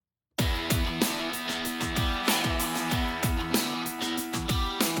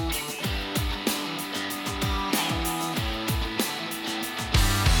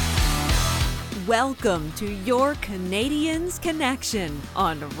Welcome to your Canadiens Connection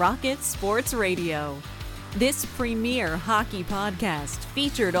on Rocket Sports Radio. This premier hockey podcast,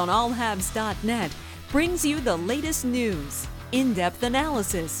 featured on allhabs.net, brings you the latest news, in-depth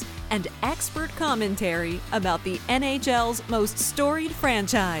analysis, and expert commentary about the NHL's most storied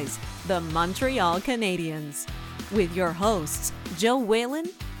franchise, the Montreal Canadiens, with your hosts, Joe Whalen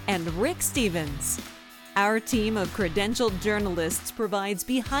and Rick Stevens. Our team of credentialed journalists provides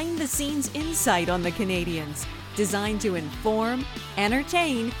behind-the-scenes insight on the Canadiens, designed to inform,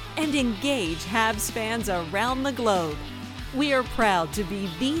 entertain, and engage Habs fans around the globe. We are proud to be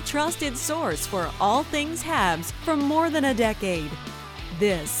the trusted source for all things Habs for more than a decade.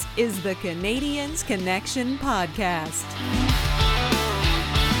 This is the Canadiens Connection Podcast.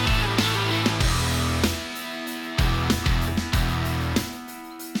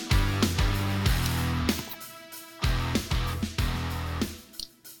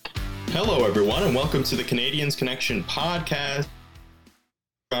 Hello, everyone, and welcome to the Canadiens Connection Podcast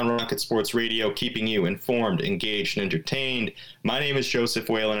on Rocket Sports Radio, keeping you informed, engaged, and entertained. My name is Joseph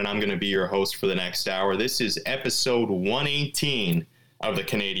Whalen, and I'm going to be your host for the next hour. This is episode 118 of the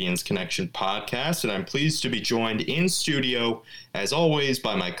Canadiens Connection Podcast, and I'm pleased to be joined in studio, as always,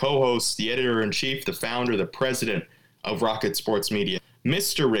 by my co-host, the editor-in-chief, the founder, the president of Rocket Sports Media,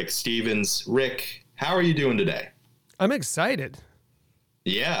 Mr. Rick Stevens. Rick, how are you doing today? I'm excited.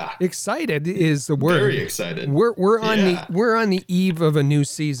 Yeah. Excited is the word. Very excited. We're on the eve of a new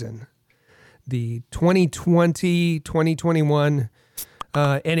season. The 2020-2021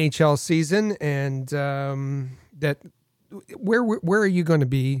 NHL season, and that where are you going to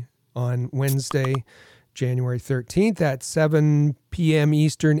be on Wednesday, January 13th at 7 p.m.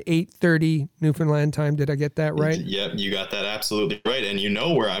 Eastern, 8:30 Newfoundland time? Did I get that right? Yep, you got that absolutely right. And you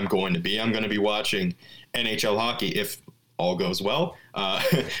know where I'm going to be. I'm going to be watching NHL hockey if all goes well.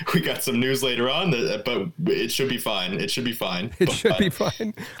 We got some news later on, but it should be fine. It should be fine.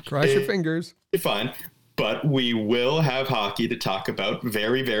 Cross your fingers. Be fine. But we will have hockey to talk about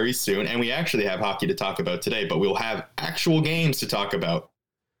very, very soon. And we actually have hockey to talk about today, but we'll have actual games to talk about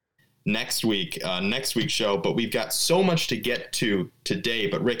next week's show. But we've got so much to get to today.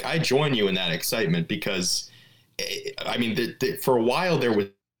 But Rick, I join you in that excitement because, I mean, for a while there was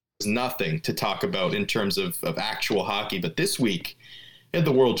nothing to talk about in terms of actual hockey. But this week, we had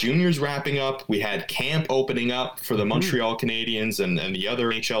the World Juniors wrapping up. We had camp opening up for the Montreal Canadiens and the other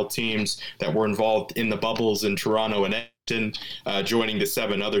NHL teams that were involved in the bubbles in Toronto and Edmonton, joining the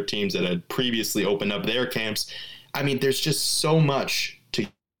 7 other teams that had previously opened up their camps. I mean, there's just so much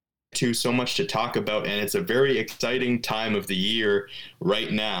so much to talk about, and it's a very exciting time of the year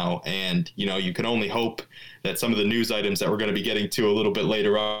right now. And, you know, you can only hope that some of the news items that we're going to be getting to a little bit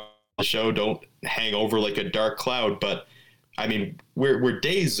later on the show don't hang over like a dark cloud. But I mean, we're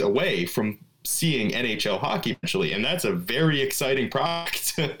days away from seeing NHL hockey eventually, and that's a very exciting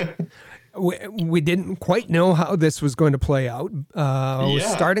product. We didn't quite know how this was going to play out. It was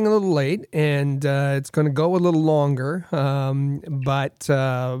starting a little late, and it's going to go a little longer. But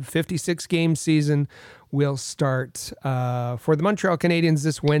 56-game season will start for the Montreal Canadiens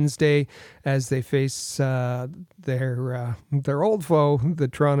this Wednesday as they face their old foe, the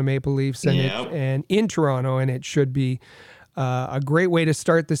Toronto Maple Leafs, and in Toronto, and it should be a great way to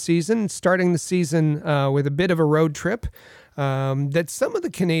start the season. Starting the season with a bit of a road trip that some of the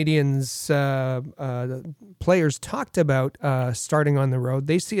Canadiens players talked about starting on the road.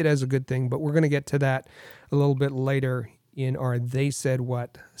 They see it as a good thing, but we're going to get to that a little bit later in our They Said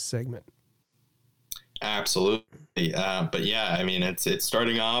What segment. Absolutely. But yeah, I mean, it's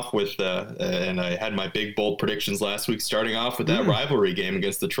starting off with, and I had my big bold predictions last week, starting off with that rivalry game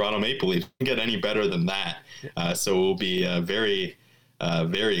against the Toronto Maple Leafs. Can't get any better than that. So we'll be very,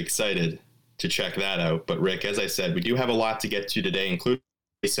 very excited to check that out. But Rick, as I said, we do have a lot to get to today, including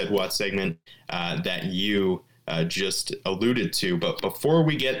the Said What segment that you just alluded to. But before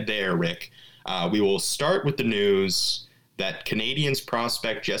we get there, Rick, we will start with the news that Canadiens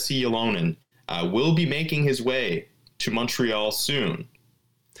prospect Jesse Ylönen will be making his way to Montreal soon.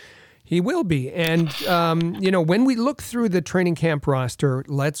 He will be. And, when we look through the training camp roster,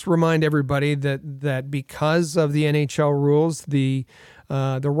 let's remind everybody that because of the NHL rules, the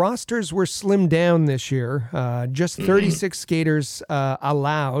rosters were slimmed down this year. Just 36 skaters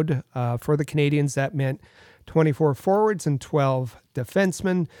allowed for the Canadiens. That meant 24 forwards and 12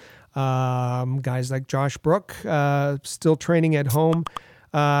 defensemen. Guys like Josh Brook still training at home.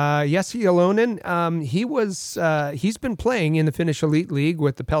 Jesse Ylönen, he's been playing in the Finnish Elite League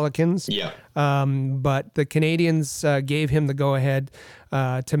with the Pelicans. Yeah. But the Canadiens gave him the go-ahead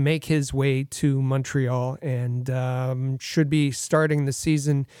to make his way to Montreal and should be starting the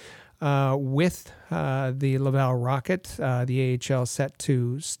season with the Laval Rocket. The AHL set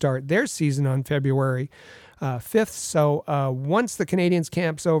to start their season on February 5th. So once the Canadians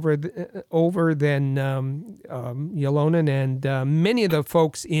camp's over, then Ylonen and many of the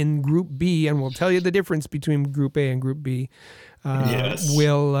folks in Group B, and we'll tell you the difference between Group A and Group B.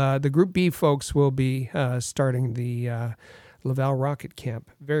 The Group B folks will be starting the Laval Rocket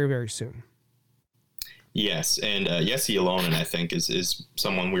camp very, very soon. Yes, and Jesse Ylonen, I think, is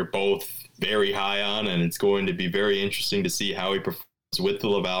someone we're both very high on, and it's going to be very interesting to see how he performs with the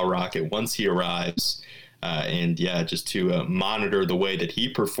Laval Rocket once he arrives. Just to monitor the way that he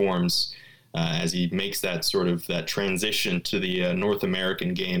performs as he makes that transition to the North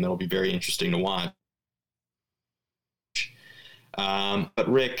American game. That'll be very interesting to watch. But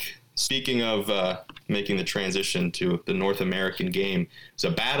Rick, speaking of making the transition to the North American game, it's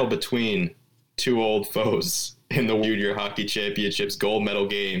a battle between two old foes in the Junior Hockey Championships gold medal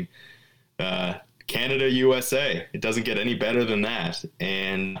game. Canada-USA. It doesn't get any better than that.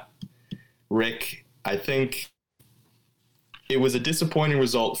 And Rick, I think it was a disappointing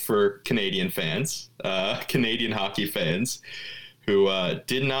result for Canadian fans, Canadian hockey fans, who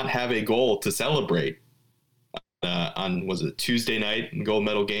did not have a goal to celebrate on, was it Tuesday night, gold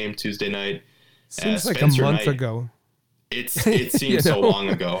medal game, Tuesday night? Seems like Spencer a month ago. It seems so long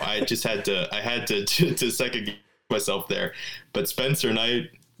ago. I had to second guess myself there. But Spencer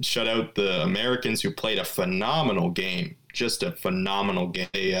Knight shut out the Americans, who played a phenomenal game. Just a phenomenal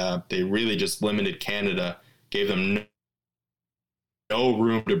game. They really just limited Canada, gave them no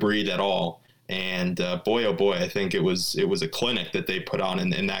room to breathe at all. And boy, oh boy, I think it was a clinic that they put on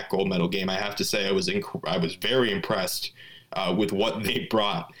in that gold medal game. I have to say, I was very impressed with what they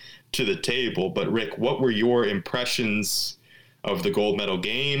brought to the table. But Rick, what were your impressions of the gold medal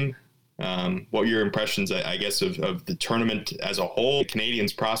game? What were your impressions, I guess, of the tournament as a whole,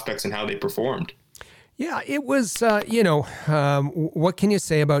 Canadians' prospects, and how they performed? Yeah, it was, what can you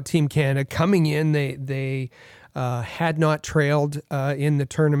say about Team Canada? Coming in, they had not trailed in the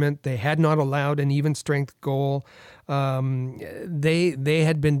tournament. They had not allowed an even strength goal. They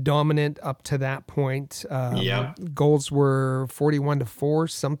had been dominant up to that point. Goals were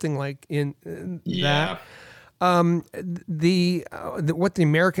 41-4, something like in that. The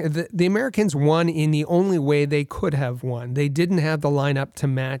Americans won in the only way they could have won. They didn't have the lineup to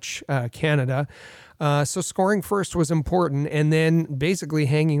match Canada. So scoring first was important, and then basically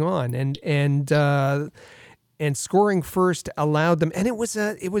hanging on and scoring first allowed them. And it was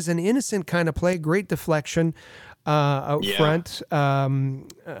an innocent kind of play, great deflection out front.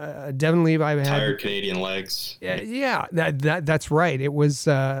 Devin Levi had tired Canadian legs. Yeah, that's right. It was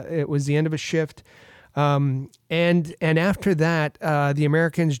the end of a shift. And after that, the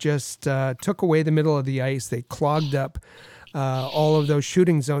Americans just took away the middle of the ice. They clogged up all of those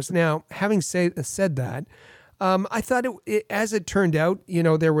shooting zones. Now, having said that, I thought as it turned out,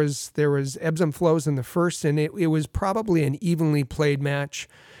 there was ebbs and flows in the first, and it was probably an evenly played match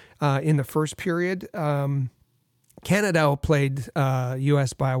in the first period. Canada outplayed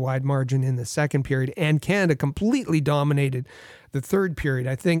U.S. by a wide margin in the second period, and Canada completely dominated the third period.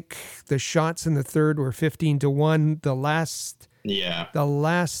 I think the shots in the third were 15-1. The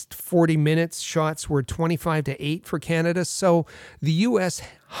last 40 minutes, shots were 25-8 for Canada. So the U.S.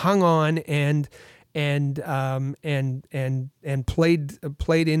 hung on and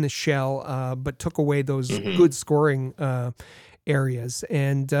played in the shell, but took away those good scoring areas.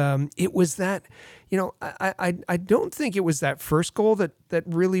 And it was that, I don't think it was that first goal that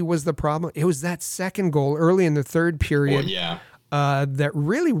really was the problem. It was that second goal early in the third period. That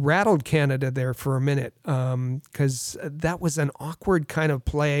really rattled Canada there for a minute, because that was an awkward kind of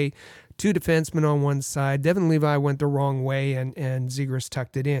play. Two defensemen on one side. Devin Levi went the wrong way, and Zegras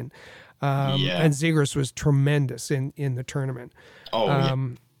tucked it in. And Zegras was tremendous in the tournament.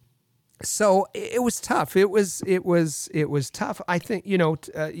 So it was tough. It was tough. I think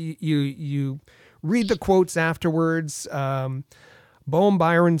you read the quotes afterwards. Bowen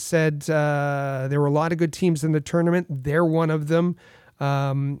Byron said there were a lot of good teams in the tournament. They're one of them.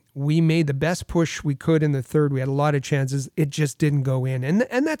 We made the best push we could in the third. We had a lot of chances. It just didn't go in,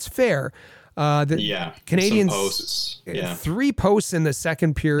 and that's fair. Canadians, posts. 3 posts in the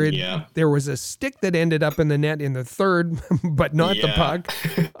second period. There was a stick that ended up in the net in the third, but not the puck.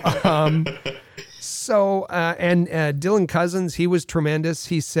 And Dylan Cousins, he was tremendous.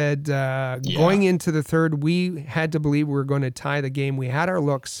 He said, going into the third, we had to believe we were going to tie the game. We had our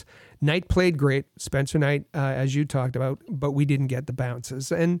looks. Knight played great, Spencer Knight, as you talked about, but we didn't get the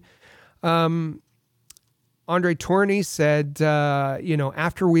bounces. And Andre Tourney said,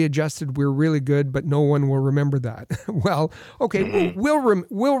 after we adjusted, we're really good, but no one will remember that. Well, okay,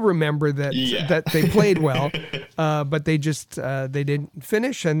 we'll remember that that they played well, but they just they didn't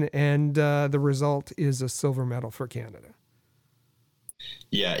finish, and the result is a silver medal for Canada.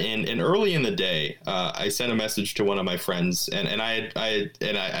 Yeah, and early in the day, I sent a message to one of my friends, and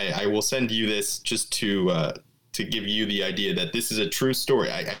I will send you this just to give you the idea that this is a true story.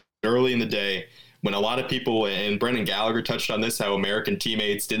 Early in the day, when a lot of people, and Brendan Gallagher touched on this, how American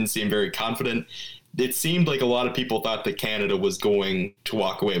teammates didn't seem very confident, it seemed like a lot of people thought that Canada was going to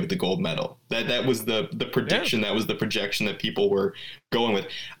walk away with the gold medal. That was the prediction, that was the projection that people were going with.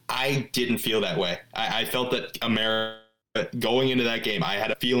 I didn't feel that way. I felt that America, going into that game, I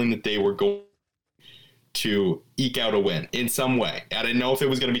had a feeling that they were going to eke out a win in some way. I didn't know if it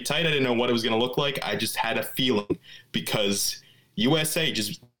was going to be tight. I didn't know what it was going to look like. I just had a feeling because USA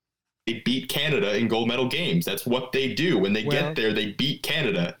they beat Canada in gold medal games. That's what they do. When they get there, they beat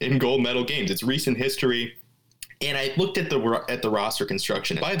Canada in gold medal games. It's recent history. And I looked at the roster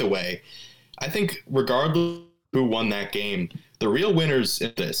construction. By the way, I think regardless of who won that game, the real winners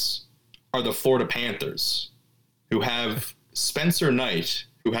in this are the Florida Panthers, who have Spencer Knight,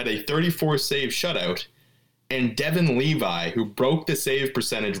 who had a 34 save shutout, and Devin Levi, who broke the save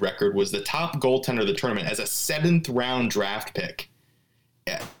percentage record, was the top goaltender of the tournament as a 7th round draft pick.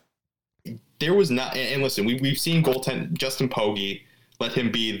 Yeah. There was not, and listen, we've seen goaltender Justin Pogge, let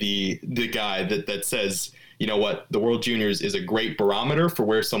him be the guy that says, you know what, the World Juniors is a great barometer for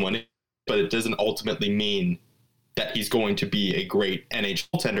where someone is, but it doesn't ultimately mean that he's going to be a great NHL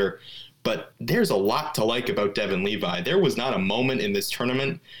goaltender. But there's a lot to like about Devin Levi. There was not a moment in this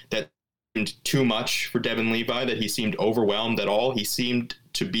tournament that seemed too much for Devin Levi, that he seemed overwhelmed at all. He seemed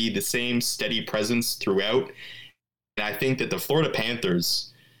to be the same steady presence throughout. And I think that the Florida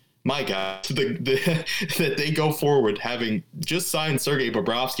Panthers, my God, that they go forward having just signed Sergei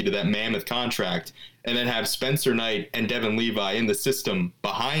Bobrovsky to that mammoth contract, and then have Spencer Knight and Devin Levi in the system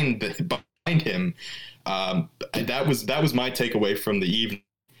behind him. That was my takeaway from the evening.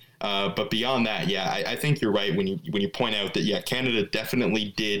 But beyond that, I think you're right when you point out that Canada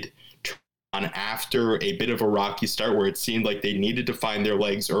definitely did turn on after a bit of a rocky start where it seemed like they needed to find their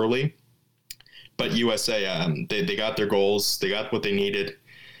legs early. But USA, they got their goals, they got what they needed.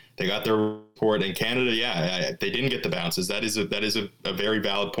 They got their report, and Canada, they didn't get the bounces. That is a very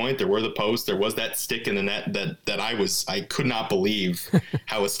valid point. There were the posts. There was that stick in the net that I could not believe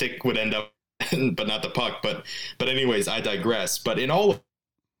how a stick would end up, but not the puck. But anyways, I digress. But in all of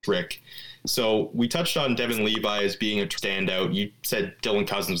Rick, so we touched on Devin Levi as being a standout. You said Dylan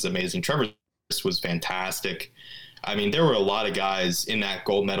Cozens was amazing. Trevor was fantastic. I mean, there were a lot of guys in that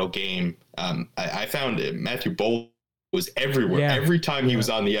gold medal game. I found Matthew Boldy was everywhere. Every time he was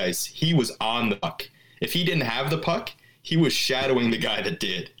on the ice, he was on the puck. If he didn't have the puck, he was shadowing the guy that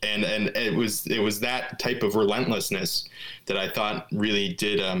did. And it was that type of relentlessness that I thought really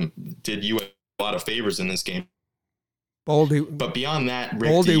did you a lot of favors in this game. Boldy, but beyond that,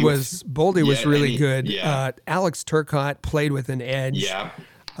 Rick, Boldy was really good. Alex Turcotte played with an edge. Yeah.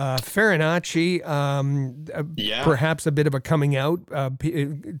 Farinacci, perhaps a bit of a coming out,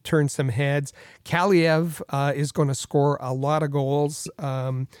 turned some heads. Kaliev is going to score a lot of goals.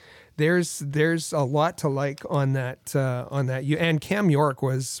 There's a lot to like on that. And Cam York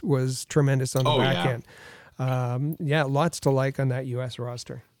was tremendous on the back end. Lots to like on that U.S.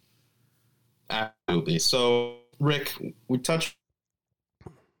 roster. Absolutely. So, Rick, we touched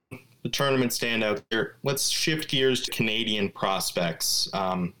the tournament standout there. Let's shift gears to Canadian prospects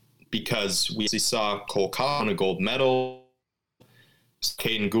because we saw Cole Caulfield win a gold medal,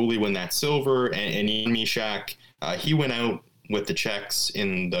 Caden Gooley win that silver, and Jan Mysak, he went out with the Czechs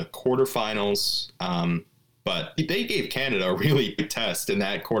in the quarterfinals, but they gave Canada a really big test in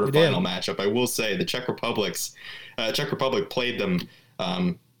that quarterfinal matchup. I will say the Czech Republic played them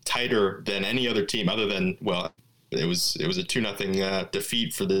tighter than any other team other than, it was a 2-0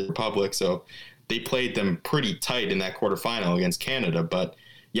 defeat for the Republic, so they played them pretty tight in that quarterfinal against Canada. But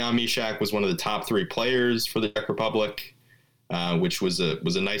Jan Mysak was one of the top 3 players for the Czech Republic, which was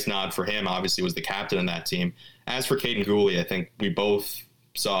a nice nod for him. Obviously, was the captain in that team. As for Caden Gooley, I think we both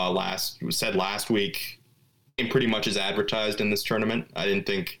said last week, came pretty much as advertised in this tournament. I didn't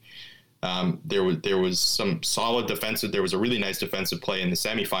think there was some solid defensive. There was a really nice defensive play in the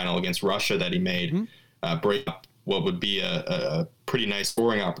semifinal against Russia that he made, break up what would be a pretty nice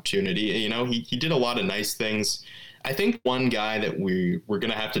scoring opportunity. You know, he did a lot of nice things. I think one guy that we're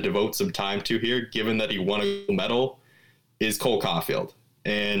going to have to devote some time to here, given that he won a gold medal, is Cole Caulfield.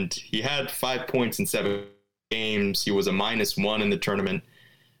 And he had 5 points in 7 games. He was a -1 in the tournament.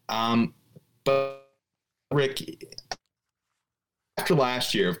 But Rick, after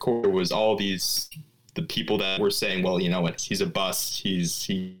last year, of course, there was all the people that were saying, well, you know what, he's a bust.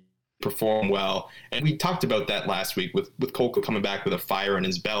 He performed well. And we talked about that last week with Cole coming back with a fire in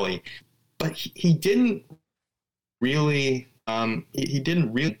his belly. But he didn't really he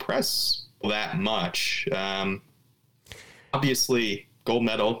didn't really press that much. Obviously, gold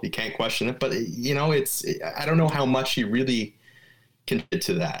medal, you can't question it. But, you know, I don't know how much he really committed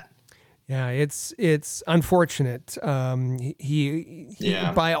to that. Yeah, it's unfortunate. He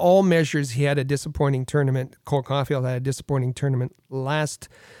by all measures, he had a disappointing tournament. Cole Caulfield had a disappointing tournament last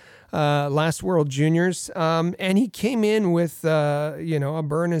World Juniors, and he came in with a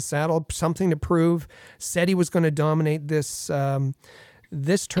burr in his saddle, something to prove. Said he was going to dominate this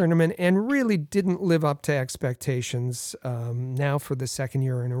tournament, and really didn't live up to expectations. Now for the second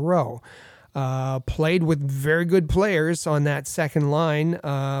year in a row. Played with very good players on that second line,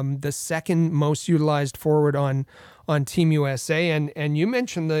 the second most utilized forward on Team USA, and you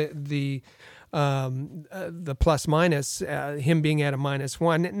mentioned the plus minus, him being at a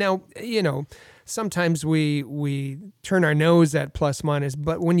 -1. Now, you know, sometimes we turn our nose at plus minus,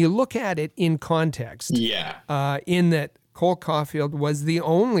 but when you look at it in context, in that Cole Caulfield was the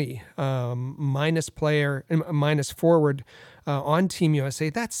only minus forward on Team USA,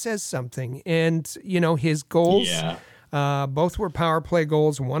 that says something. And, you know, his goals, both were power play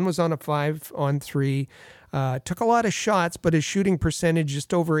goals. One was on a 5-on-3. Took a lot of shots, but his shooting percentage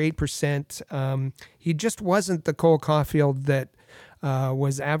just over 8%. He just wasn't the Cole Caulfield that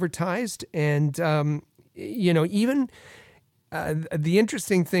was advertised. And, you know, even the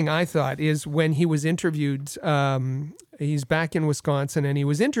interesting thing I thought is when he was interviewed, he's back in Wisconsin, and he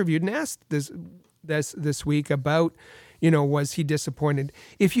was interviewed and asked this week about, you know, was he disappointed?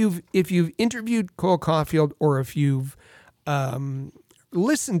 If you've interviewed Cole Caulfield, or if you've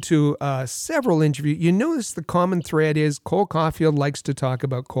listened to several interviews, you notice the common thread is Cole Caulfield likes to talk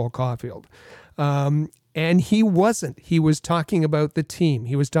about Cole Caulfield. And he wasn't. He was talking about the team.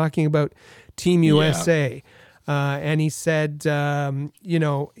 He was talking about Team USA. And he said, you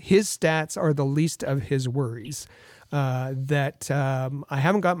know, his stats are the least of his worries. That I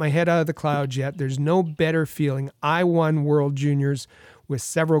haven't got my head out of the clouds yet. There's no better feeling. I won World Juniors with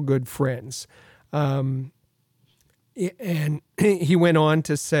several good friends. And he went on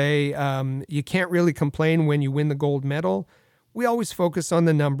to say, you can't really complain when you win the gold medal. We always focus on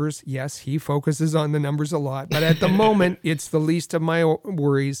the numbers. Yes, he focuses on the numbers a lot. But at the moment, it's the least of my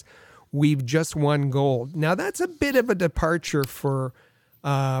worries. We've just won gold. Now, that's a bit of a departure for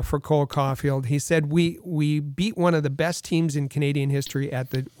Cole Caulfield. He said, we beat one of the best teams in Canadian history at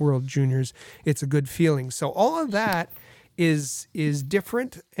the World Juniors. It's a good feeling. So all of that is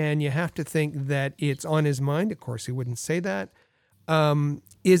different, and you have to think that it's on his mind. Of course, he wouldn't say that.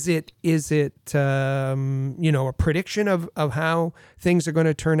 Is it you know, a prediction of how things are going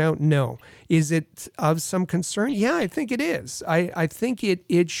to turn out? No. Is it of some concern? Yeah, I think it is. I think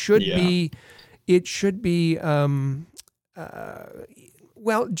it should be. It should be.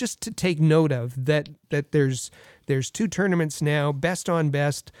 Well, just to take note of that there's two tournaments now, best on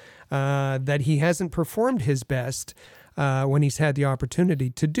best, that he hasn't performed his best when he's had the opportunity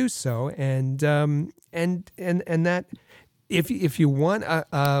to do so, and that if you want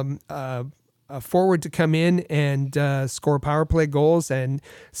a forward to come in and score power play goals, and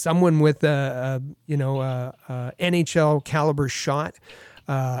someone with a NHL caliber shot,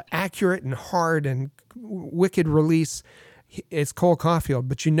 accurate and hard and wicked release, it's Cole Caulfield.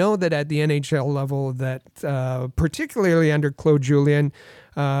 But you know that at the NHL level, that particularly under Claude Julien,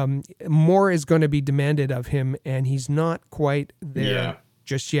 more is going to be demanded of him, and he's not quite there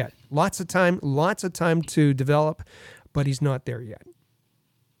just yet. Lots of time to develop, but he's not there yet.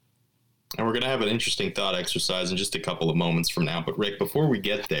 And we're going to have an interesting thought exercise in just a couple of moments from now. But Rick, before we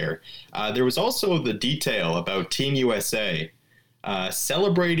get there, there was also the detail about Team USA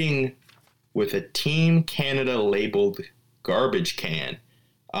celebrating with a Team Canada labeled garbage can.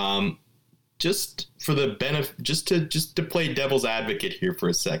 Just for the benefit, just to play devil's advocate here for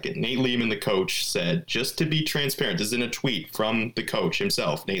a second, Nate Leaman, the coach, said, just to be transparent, this is in a tweet from the coach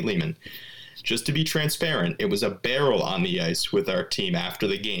himself, Nate Leaman, just to be transparent, it was a barrel on the ice with our team after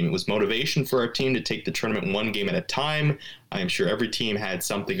the game. It was motivation for our team to take the tournament one game at a time. I am sure every team had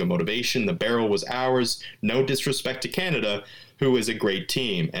something of motivation. The barrel was ours. No disrespect to Canada, who is a great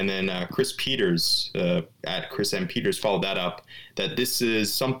team. And then Chris Peters, at Chris M. Peters, followed that up, that this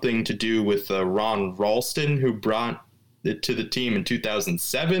is something to do with Ron Ralston, who brought it to the team in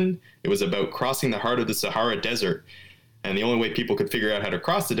 2007. It was about crossing the heart of the Sahara Desert. And the only way people could figure out how to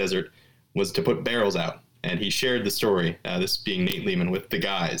cross the desert was to put barrels out. and he shared the story, this being Nate Leaman, with the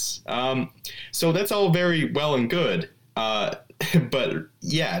guys. So that's all very well and good. But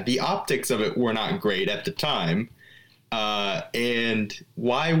yeah, the optics of it were not great at the time. And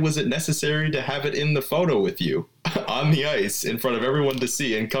why was it necessary to have it in the photo with you on the ice in front of everyone to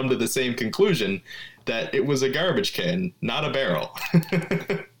see and come to the same conclusion that it was a garbage can, not a barrel?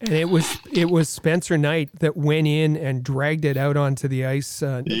 And it was Spencer Knight that went in and dragged it out onto the ice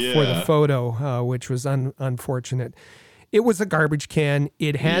for the photo, which was unfortunate. It was a garbage can.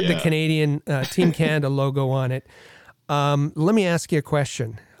 It had the Canadian Team Canada logo on it. Let me ask you a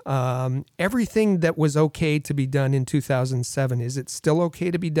question. Everything that was okay to be done in 2007, is it still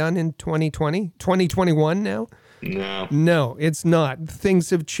okay to be done in 2021 now? No, it's not. Things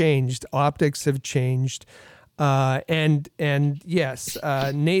have changed. Optics have changed. And yes,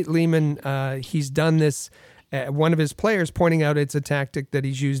 Nate Leaman, he's done this. One of his players pointing out it's a tactic that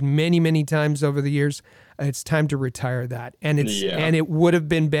he's used many, many times over the years. It's time to retire that. And and it would have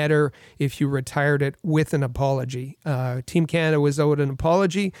been better if you retired it with an apology. Team Canada was owed an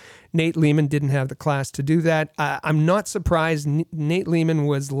apology. Nate Leaman didn't have the class to do that. I'm not surprised. Nate Leaman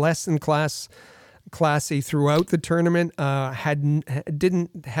was less than classy throughout the tournament.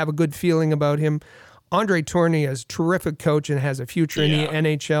 Didn't have a good feeling about him. Andre Tourigny is a terrific coach and has a future in the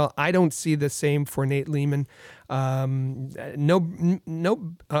NHL. I don't see the same for Nate Leaman. No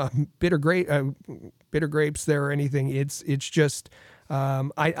bitter grapes there or anything. It's just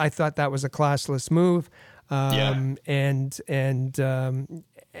I thought that was a classless move. And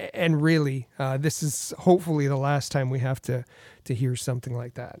really, this is hopefully the last time we have to hear something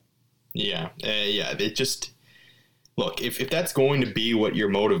like that. It just. Look, if that's going to be what your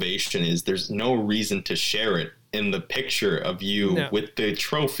motivation is, there's no reason to share it in the picture of you with the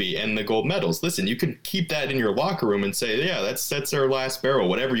trophy and the gold medals. Listen, you can keep that in your locker room and say, yeah, that's our last barrel,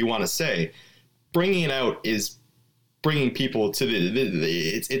 whatever you want to say. Bringing it out is bringing people to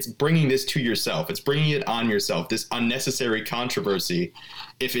it's bringing this to yourself. It's bringing it on yourself, this unnecessary controversy,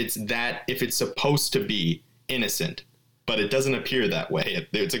 if it's supposed to be innocent. But it doesn't appear that way.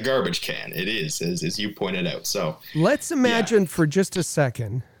 It's a garbage can. It is, as you pointed out. So let's imagine for just a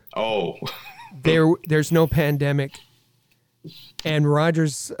second. Oh, there's no pandemic, and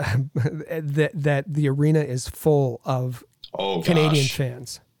Rogers that the arena is full of Canadian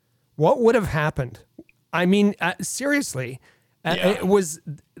fans. What would have happened? I mean, seriously,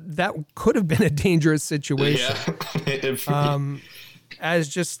 it could have been a dangerous situation. It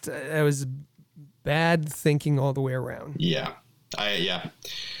was bad thinking all the way around.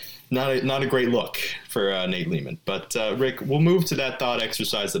 Not a great look for Nate Leaman. But Rick, we'll move to that thought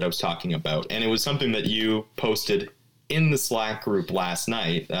exercise that I was talking about, and it was something that you posted in the Slack group last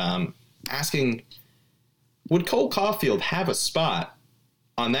night, asking, would Cole Caulfield have a spot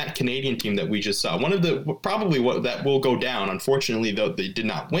on that Canadian team that we just saw? One of the probably what that will go down. Unfortunately, though, they did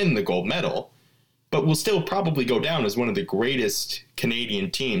not win the gold medal, but will still probably go down as one of the greatest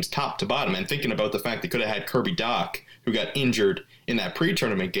Canadian teams, top to bottom. And thinking about the fact they could have had Kirby Dach, who got injured in that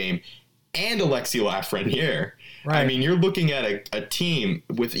pre-tournament game, and Alexis Lafreniere. Right. I mean, you're looking at a team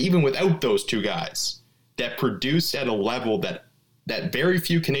even without those two guys that produced at a level that very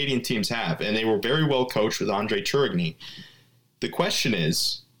few Canadian teams have, and they were very well coached with Andre Tourigny. The question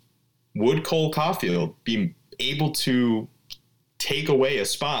is, would Cole Caulfield be able to take away a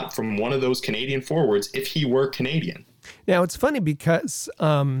spot from one of those Canadian forwards if he were Canadian? Now, it's funny because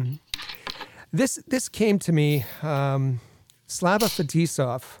this came to me, Slava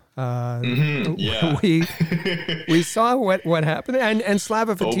Fetisov. We saw what happened, and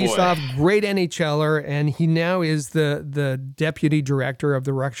Slava Fetisov, great NHLer, and he now is the deputy director of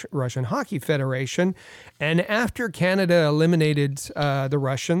the Russian Hockey Federation. And after Canada eliminated the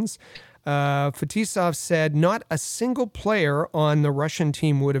Russians, Fetisov said not a single player on the Russian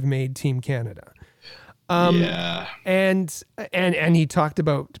team would have made Team Canada. And he talked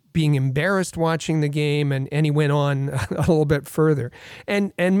about being embarrassed watching the game, and he went on a little bit further.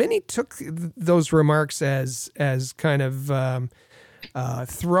 And many took those remarks as kind of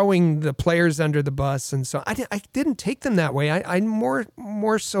throwing the players under the bus. And so I didn't take them that way. I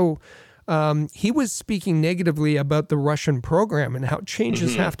more so. He was speaking negatively about the Russian program and how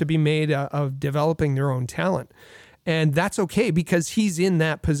changes have to be made of developing their own talent. And that's okay because he's in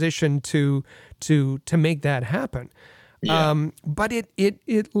that position to make that happen. But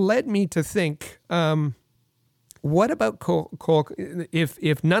it led me to think, what about Cole?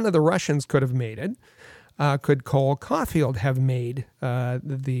 If none of the Russians could have made it, could Cole Caulfield have made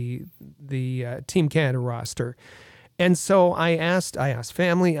the Team Canada roster? And so I asked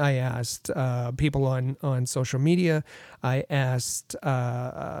family, I asked people on social media, I asked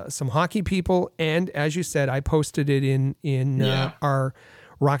some hockey people, and as you said, I posted it in our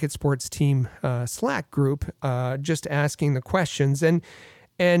Rocket Sports team Slack group, just asking the questions. And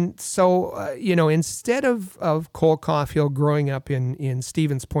so, instead of Cole Caulfield growing up in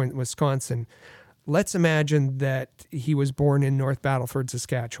Stevens Point, Wisconsin, let's imagine that he was born in North Battleford,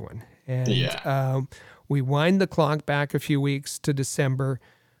 Saskatchewan. And we wind the clock back a few weeks to December.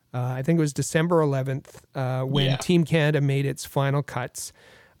 I think it was December 11th when Team Canada made its final cuts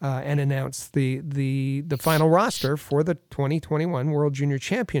and announced the final roster for the 2021 World Junior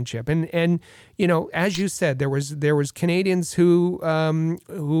Championship. And as you said, there was Canadians who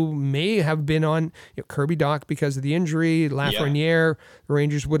may have been on Kirby Dach because of the injury. Lafreniere, the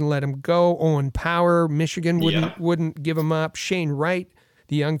Rangers wouldn't let him go. Owen Power, Michigan wouldn't give him up. Shane Wright,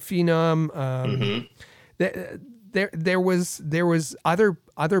 the young phenom. There was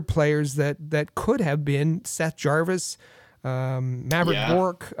other players that could have been Seth Jarvis, Maverick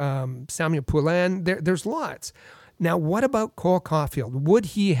Bourque, Samuel Poulin. There's lots. Now, what about Cole Caulfield? Would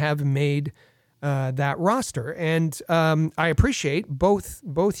he have made that roster? And I appreciate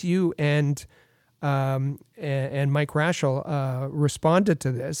both you and Mike Raschel responded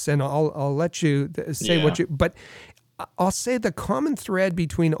to this, and I'll let you say what you. But I'll say the common thread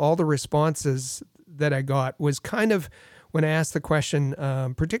between all the responses that I got was kind of when I asked the question,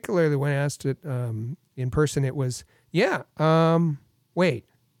 particularly when I asked it in person, it was, wait.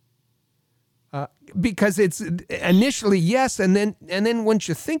 Because it's initially yes, and then once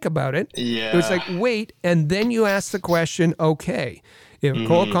you think about it, it was like, wait, and then you ask the question, okay, if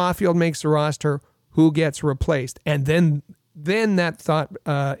Cole Caulfield makes the roster, who gets replaced? And then that thought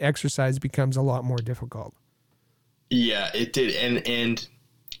exercise becomes a lot more difficult. Yeah, it did. And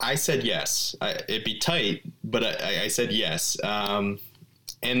I said yes. It'd be tight, but I said yes. And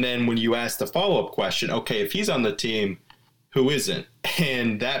then when you asked the follow-up question, okay, if he's on the team, who isn't?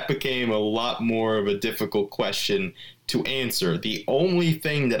 And that became a lot more of a difficult question to answer. The only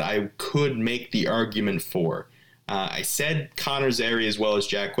thing that I could make the argument for, I said Connor Zary as well as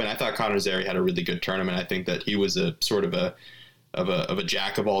Jack Quinn. I thought Connor Zary had a really good tournament. I think that he was a sort of a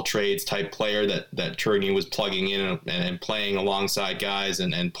jack of all trades type player that Tourigny was plugging in and playing alongside guys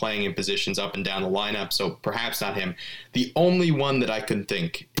and playing in positions up and down the lineup. So perhaps not him. The only one that I can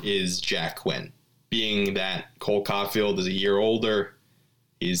think is Jack Quinn, being that Cole Caulfield is a year older.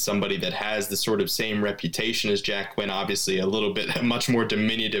 He's somebody that has the sort of same reputation as Jack Quinn, obviously a little bit, a much more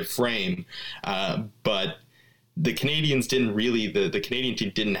diminutive frame. But the Canadians didn't really, the Canadian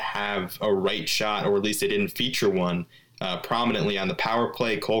team didn't have a right shot, or at least they didn't feature one prominently on the power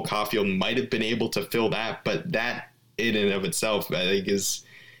play. Cole Caulfield might have been able to fill that, but that in and of itself, I think it's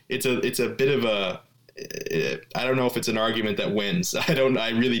a bit of a, I don't know if it's an argument that wins. I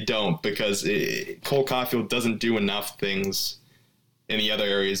really don't, because Cole Caulfield doesn't do enough things in the other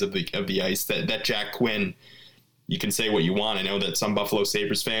areas of the ice that Jack Quinn. You can say what you want. I know that some Buffalo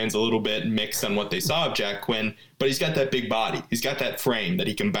Sabres fans a little bit mixed on what they saw of Jack Quinn, but he's got that big body. He's got that frame that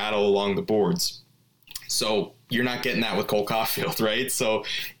he can battle along the boards. So you're not getting that with Cole Caulfield, right? So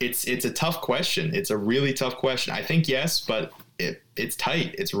it's a tough question. It's a really tough question. I think yes, but it's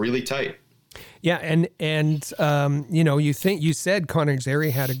tight. It's really tight. Yeah, and you said Connor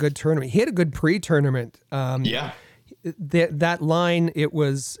Zary had a good tournament. He had a good pre-tournament. That line, it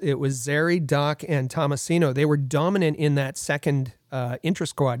was Zary, Dach, and Tomasino. They were dominant in that second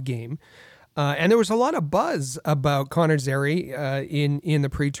intra-squad game. And there was a lot of buzz about Connor Zary in the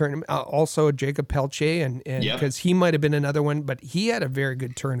pre-tournament. Also Jacob Pelche, and because he might have been another one, but he had a very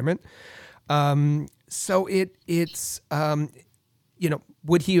good tournament. So it's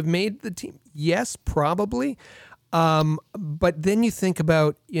would he have made the team? Yes, probably. But then you think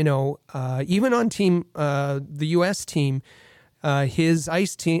about, even on the U.S. team, his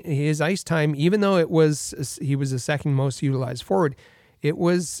ice time, even though he was the second most utilized forward,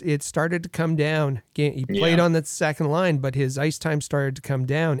 it started to come down. He played on the second line, but his ice time started to come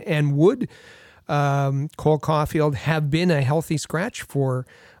down. And would Cole Caulfield have been a healthy scratch for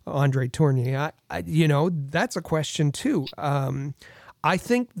Andre Tourigny? That's a question too. I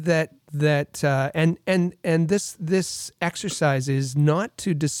think that this exercise is not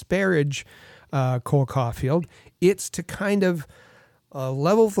to disparage Cole Caulfield. It's to kind of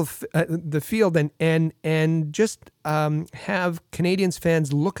level the field and just have Canadians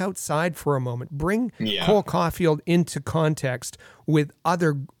fans look outside for a moment. Bring Cole Caulfield into context with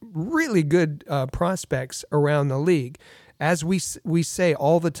other really good prospects around the league. As we say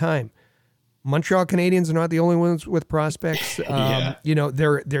all the time, Montreal Canadiens are not the only ones with prospects.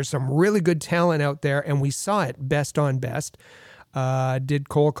 There's some really good talent out there, and we saw it best on best. Did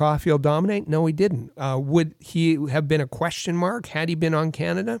Cole Caulfield dominate? No, he didn't. Would he have been a question mark had he been on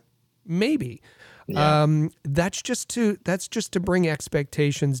Canada? Maybe. Yeah. That's just to bring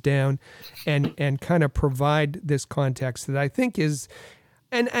expectations down and kind of provide this context that I think is,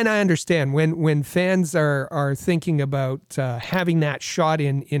 and I understand when fans are thinking about having that shot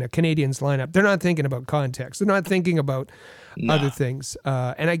in a Canadiens lineup, they're not thinking about context. They're not thinking about other things.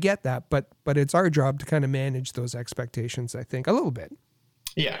 And I get that, but it's our job to kind of manage those expectations, I think, a little bit.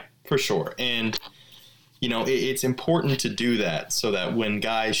 Yeah, for sure. And, it's important to do that so that when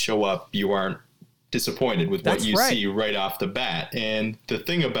guys show up, you aren't disappointed with what you see right off the bat. And the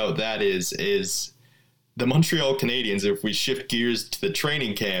thing about that is the Montreal Canadiens, if we shift gears to the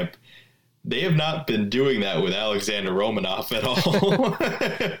training camp, they have not been doing that with Alexander Romanov at all.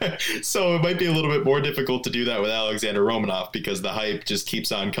 So it might be a little bit more difficult to do that with Alexander Romanov because the hype just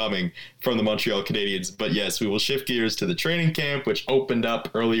keeps on coming from the Montreal Canadiens. But yes, we will shift gears to the training camp, which opened up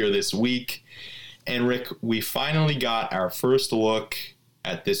earlier this week. And Rick, we finally got our first look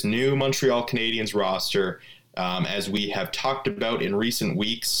at this new Montreal Canadiens roster. As we have talked about in recent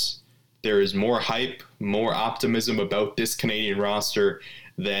weeks, there is more hype, more optimism about this Canadian roster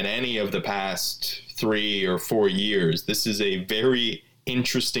than any of the past 3 or 4 years. This is a very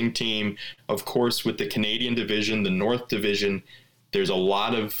interesting team. Of course, with the Canadian division, the North Division, there's a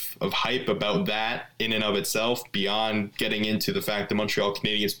lot of hype about that in and of itself, beyond getting into the fact the Montreal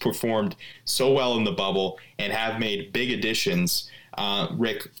Canadiens performed so well in the bubble and have made big additions.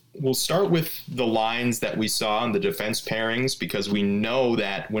 Rick, we'll start with the lines that we saw in the defense pairings, because we know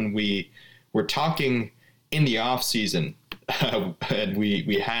that when we were talking in the offseason, and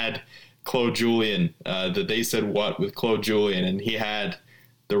we had Claude Julien, that they said what with Claude Julien, and he had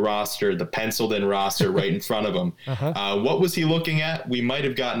the roster, the penciled in roster right in front of him. What was he looking at? We might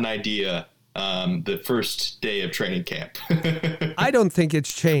have gotten an idea the first day of training camp. I don't think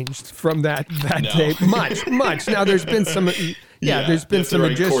it's changed from that day much. Now there's been some there's been some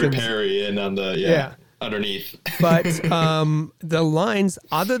additions. Corey Perry in on the underneath. But the lines,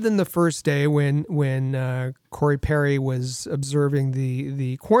 other than the first day when Corey Perry was observing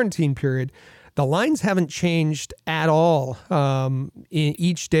the quarantine period, the lines haven't changed at all in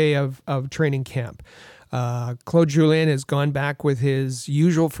each day of training camp. Claude Julien has gone back with his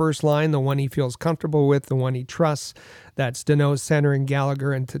usual first line, the one he feels comfortable with, the one he trusts. That's Danault centering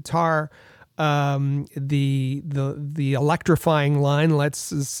Gallagher and Tatar. The electrifying line, let's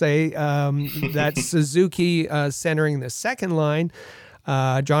say, that's Suzuki centering the second line.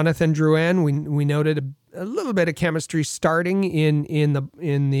 Jonathan Drouin, we noted a little bit of chemistry starting in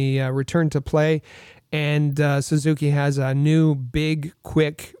the return to play, and Suzuki has a new big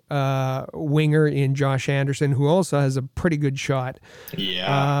quick winger in Josh Anderson, who also has a pretty good shot.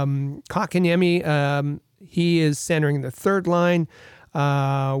 Kotkaniemi, he is centering the third line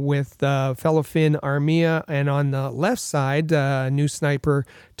with fellow Finn Armia, and on the left side, new sniper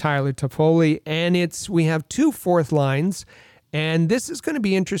Tyler Toffoli, and we have 2 fourth lines. And this is going to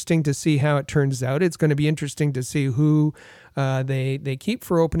be interesting to see how it turns out. It's going to be interesting to see who they keep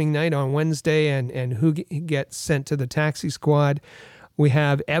for opening night on Wednesday and who gets sent to the taxi squad. We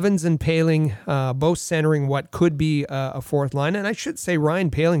have Evans and Poehling both centering what could be a fourth line. And I should say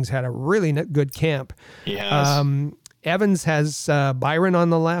Ryan Poehling's had a really good camp. He has. Evans has Byron on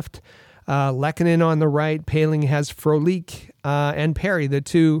the left, Lehkonen on the right. Poehling has Frolik and Perry, the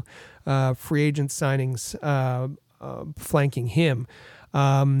 2 free agent signings flanking him.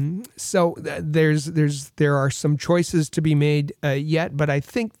 So there are some choices to be made yet, but I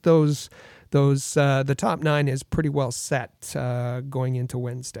think the top 9 is pretty well set going into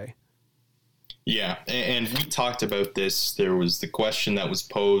Wednesday. Yeah, and we talked about this. There was the question that was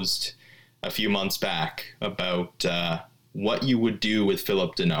posed a few months back about what you would do with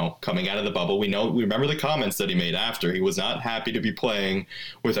Phillip Danault coming out of the bubble. We remember the comments that he made after. He was not happy to be playing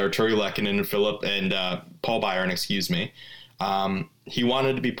with Artturi Lehkonen and Paul Byron, he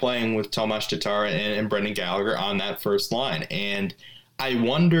wanted to be playing with Tomas Tatar and Brendan Gallagher on that first line. And I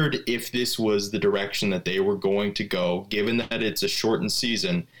wondered if this was the direction that they were going to go, given that it's a shortened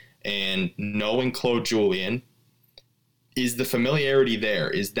season, and knowing Claude Julien. Is the familiarity there?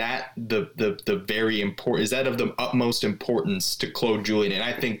 Is that the very important? Is that of the utmost importance to Claude Julien? And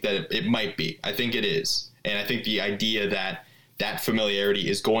I think that it might be. I think it is. And I think the idea that familiarity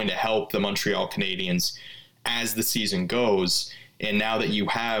is going to help the Montreal Canadiens as the season goes. And now that you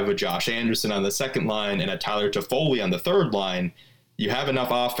have a Josh Anderson on the second line and a Tyler Toffoli on the third line, you have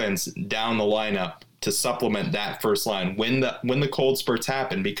enough offense down the lineup to supplement that first line when the cold spurts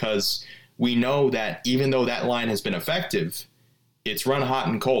happen, because we know that even though that line has been effective, it's run hot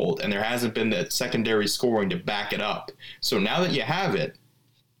and cold, and there hasn't been the secondary scoring to back it up. So now that you have it,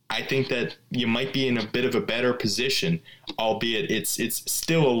 I think that you might be in a bit of a better position, albeit it's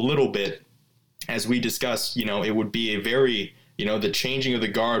still a little bit, as we discussed, it would be a very, the changing of the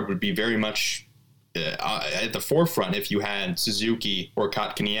guard would be very much at the forefront if you had Suzuki or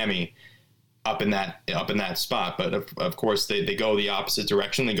Kotkaniemi up in that spot. But of course they go the opposite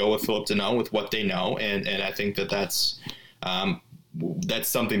direction. They go with Phillip Danault with what they know. And I think that's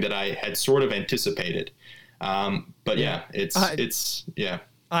something that I had sort of anticipated. But yeah, it's.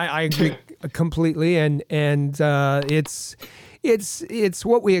 I agree completely. And it's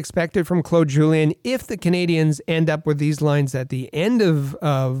what we expected from Claude Julien. If the Canadiens end up with these lines at the end of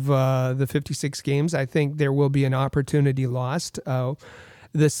the 56 games, I think there will be an opportunity lost.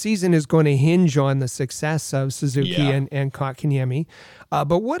 The season is going to hinge on the success of Suzuki and Kotkaniemi.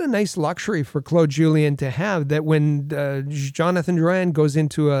 But what a nice luxury for Claude Julien to have, that when Jonathan Drouin goes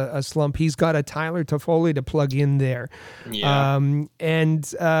into a slump, he's got a Tyler Toffoli to plug in there. Yeah.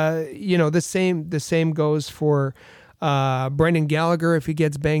 The same goes for Brendan Gallagher. If he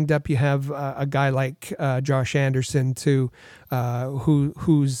gets banged up, you have a guy like Josh Anderson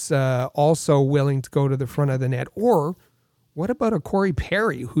who's also willing to go to the front of the net. Or what about a Corey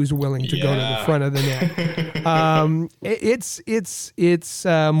Perry who's willing to go to the front of the net? It's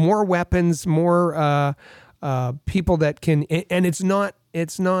more weapons, more people that can, and it's not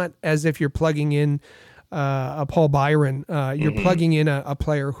as if you're plugging in a Paul Byron. You're plugging in a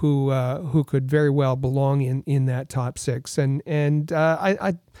player who could very well belong in that top six, and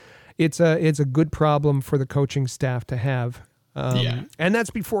it's a good problem for the coaching staff to have. And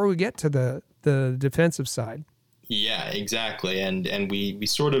that's before we get to the defensive side. Yeah, exactly. And we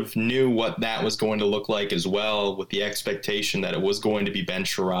sort of knew what that was going to look like as well, with the expectation that it was going to be Ben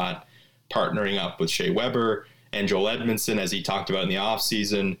Chiarot partnering up with Shea Weber and Joel Edmondson, as he talked about in the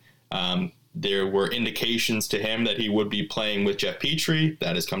offseason. There were indications to him that he would be playing with Jeff Petrie.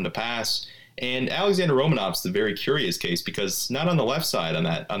 That has come to pass. And Alexander Romanov's the very curious case, because not on the left side on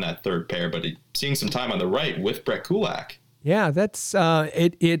that third pair, but seeing some time on the right with Brett Kulak. Yeah, that's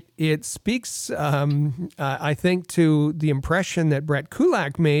it speaks, I think, to the impression that Brett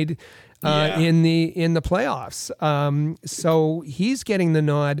Kulak made in the playoffs. So he's getting the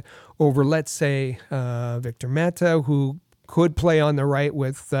nod over, let's say, Victor Mete, who could play on the right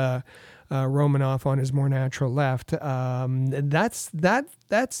with Romanov on his more natural left. That's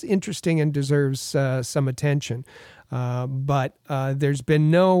interesting and deserves some attention. But there's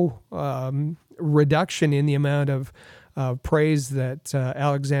been no reduction in the amount of praise that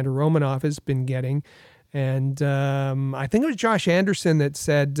Alexander Romanov has been getting. And I think it was Josh Anderson that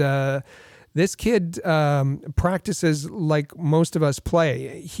said, this kid practices like most of us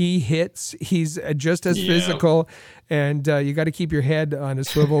play. He hits, he's just as physical, and you got to keep your head on a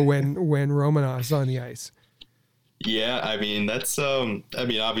swivel when Romanov's on the ice. Yeah, I mean, that's,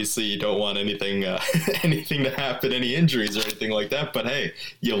 obviously you don't want anything to happen, any injuries or anything like that, but hey,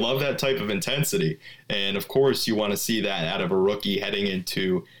 you love that type of intensity. And of course you want to see that out of a rookie heading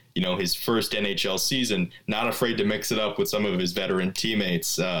into, his first NHL season, not afraid to mix it up with some of his veteran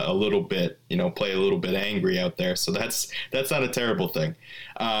teammates a little bit, play a little bit angry out there. So that's not a terrible thing.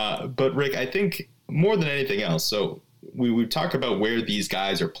 But Rick, I think more than anything else, so we talk about where these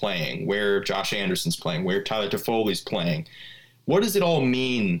guys are playing, where Josh Anderson's playing, where Tyler Toffoli's playing. What does it all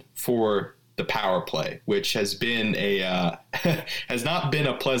mean for the power play, which has been has not been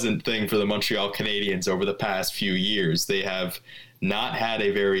a pleasant thing for the Montreal Canadiens over the past few years? They have not had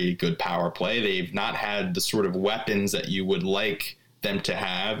a very good power play. They've not had the sort of weapons that you would like them to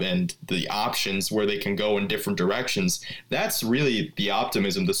have, and the options where they can go in different directions. That's really the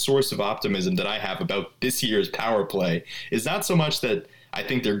optimism, the source of optimism that I have about this year's power play, is not so much that I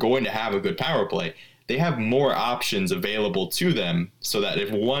think they're going to have a good power play. They have more options available to them, so that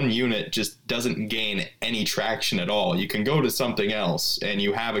if one unit just doesn't gain any traction at all, you can go to something else, and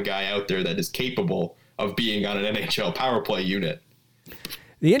you have a guy out there that is capable of being on an NHL power play unit.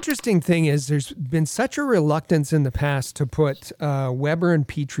 The interesting thing is there's been such a reluctance in the past to put Weber and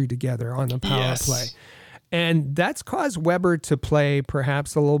Petrie together on the power play. And that's caused Weber to play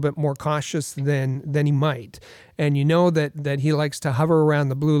perhaps a little bit more cautious than he might. And you know that he likes to hover around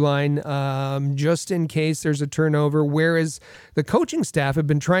the blue line just in case there's a turnover, whereas the coaching staff have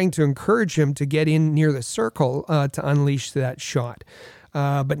been trying to encourage him to get in near the circle to unleash that shot.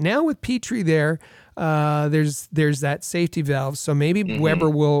 But now with Petrie there, there's that safety valve, so maybe Weber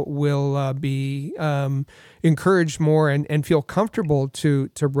will be encouraged more and feel comfortable to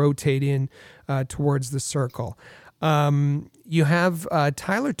rotate in towards the circle. You have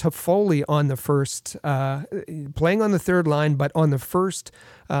Tyler Toffoli on the first, playing on the third line, but on the first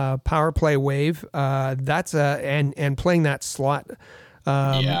power play wave. That's and playing that slot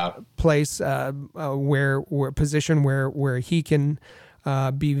place where position where he can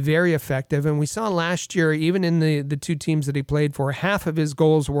be very effective. And we saw last year, even in the two teams that he played for, half of his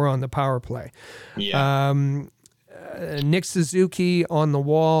goals were on the power play. Yeah. Nick Suzuki on the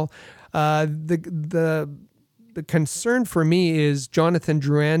wall. The concern for me is Jonathan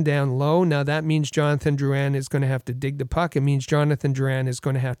Drouin down low. Now, that means Jonathan Drouin is going to have to dig the puck. It means Jonathan Drouin is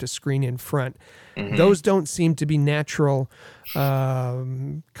going to have to screen in front. Mm-hmm. Those don't seem to be natural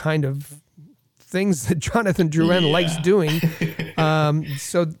kind of things that Jonathan Drouin likes doing.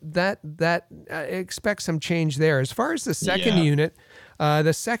 So that expect some change there. As far as the second unit,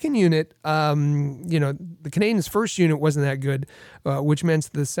 the Canadiens' first unit wasn't that good, which meant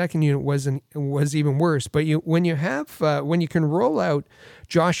the second unit was even worse. But when you can roll out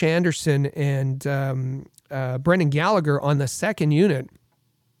Josh Anderson and Brendan Gallagher on the second unit,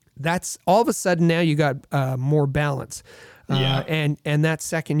 that's all of a sudden now you got more balance, and that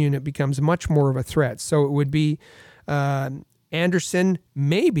second unit becomes much more of a threat. So it would be Anderson,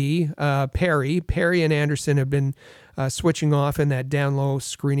 maybe Perry. Perry and Anderson have been switching off in that down low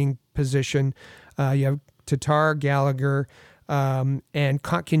screening position. You have Tatar, Gallagher, and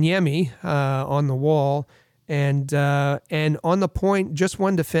Kotkaniemi on the wall, and on the point, just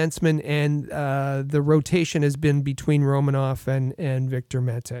one defenseman, and the rotation has been between Romanov and Victor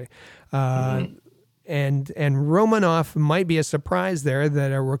Mete. And Romanov might be a surprise there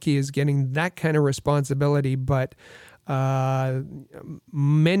that a rookie is getting that kind of responsibility, but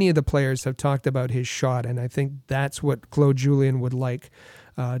many of the players have talked about his shot, and I think that's what Claude Julien would like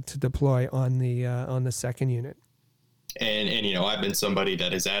to deploy on the second unit. And I've been somebody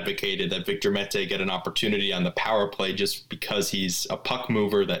that has advocated that Victor Mete get an opportunity on the power play just because he's a puck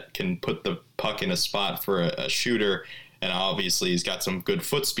mover that can put the puck in a spot for a shooter, and obviously he's got some good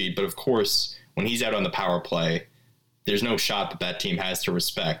foot speed. But of course, when he's out on the power play, there's no shot that team has to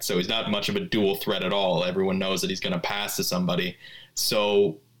respect. So he's not much of a dual threat at all. Everyone knows that he's going to pass to somebody.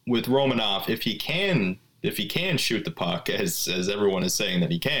 So with Romanov, if he can shoot the puck, as everyone is saying that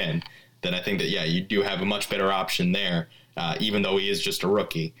he can, then I think that, you do have a much better option there, even though he is just a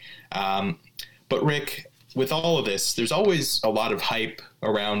rookie. But Rick, with all of this, there's always a lot of hype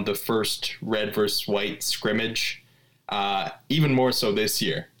around the first red versus white scrimmage. Even more so this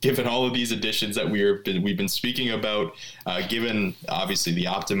year, given all of these additions that we've been speaking about, given obviously the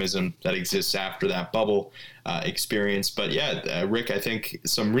optimism that exists after that bubble experience. But Rick, I think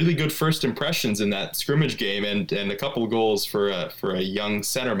some really good first impressions in that scrimmage game, and a couple of goals for a young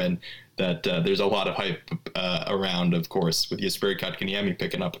centerman that there's a lot of hype around, of course, with Jesperi Kotkaniemi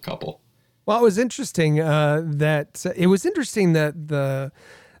picking up a couple. Well, it was interesting that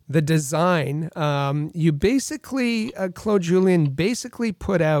the design, you basically, Claude Julien basically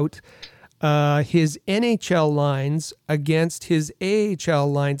put out his NHL lines against his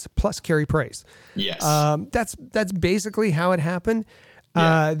AHL lines plus Carey Price. Yes. That's basically how it happened.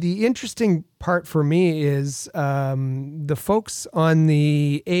 Yeah. The interesting part for me is the folks on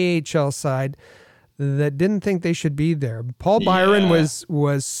the AHL side that didn't think they should be there. Paul Byron was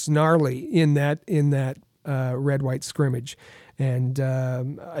snarly in that red-white scrimmage. And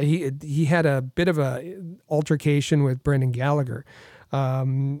he had a bit of a altercation with Brendan Gallagher.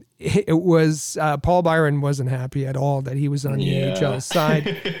 It was Paul Byron wasn't happy at all that he was on the AHL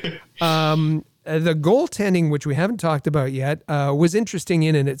side. The goaltending, which we haven't talked about yet, was interesting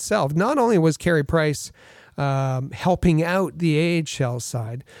in itself. Not only was Carey Price helping out the AHL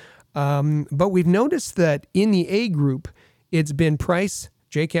side, but we've noticed that in the A group, it's been Price,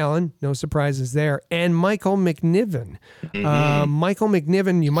 Jake Allen, no surprises there, and Michael McNiven. Michael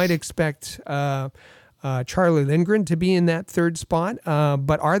McNiven, you might expect Charlie Lindgren to be in that third spot,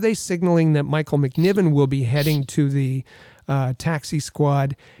 but are they signaling that Michael McNiven will be heading to the taxi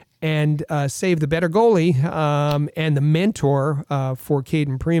squad and save the better goalie and the mentor for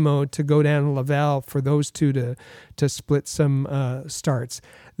Caden Primo to go down to Laval for those two to split some starts?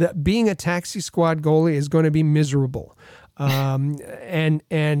 Being a taxi squad goalie is going to be miserable. And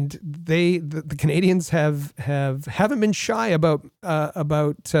the Canadians haven't been shy about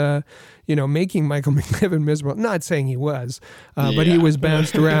making Michael McNiven miserable. Not saying he was, but he was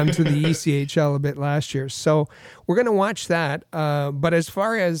bounced around to the ECHL a bit last year. So we're going to watch that. But as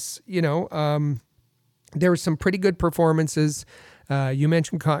far as there were some pretty good performances. You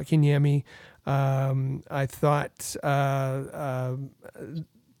mentioned Kotkaniemi. I thought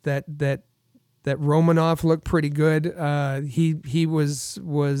that Romanov looked pretty good. He was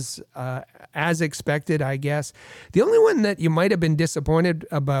as expected, I guess. The only one that you might have been disappointed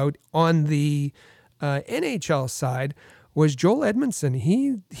about on the NHL side was Joel Edmondson.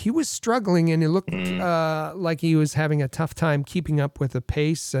 He was struggling, and he looked like he was having a tough time keeping up with the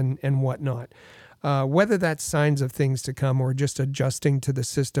pace and whatnot. Whether that's signs of things to come or just adjusting to the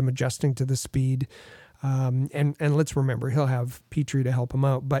system, adjusting to the speed. And let's remember, he'll have Petrie to help him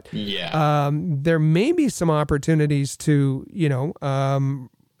out. But there may be some opportunities to,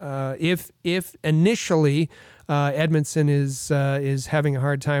 if initially Edmondson is having a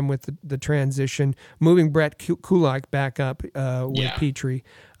hard time with the transition, moving Brett Kulak back up with Petrie,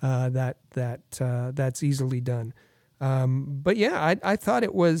 that's easily done. But yeah, I thought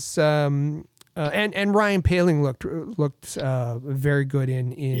it was. And Ryan Poehling looked very good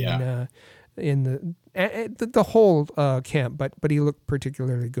in the whole camp, but he looked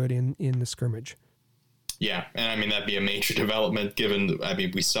particularly good in the scrimmage. Yeah, and I mean that'd be a major development given. I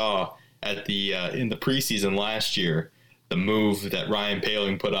mean, we saw at the in the preseason last year the move that Ryan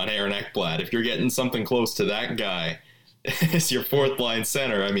Poehling put on Aaron Ekblad. If you're getting something close to that guy as your fourth line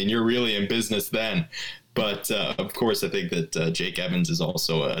center, I mean you're really in business then. But, of course, I think that Jake Evans is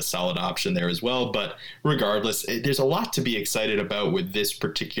also a solid option there as well. But regardless, there's a lot to be excited about with this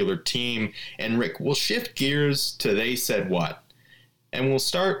particular team. And, Rick, we'll shift gears to They Said What. And we'll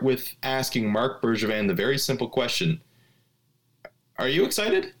start with asking Marc Bergevin the very simple question. Are you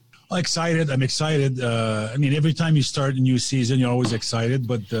excited? I'm excited. I mean, every time you start a new season, you're always excited.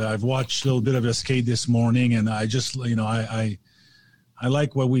 But I've watched a little bit of a skate this morning, and I just, I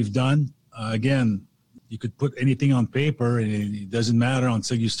like what we've done. Again, you could put anything on paper, and it doesn't matter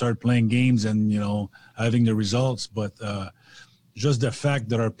until you start playing games and, having the results. But just the fact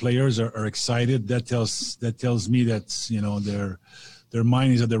that our players are excited, that tells me that, their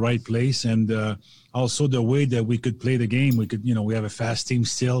mind is at the right place. And also the way that we could play the game. We could, we have a fast team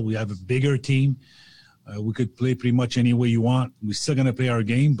still. We have a bigger team. We could play pretty much any way you want. We're still going to play our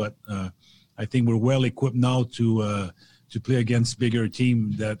game, but I think we're well equipped now to play against bigger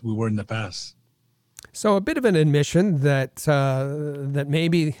team that we were in the past. So a bit of an admission that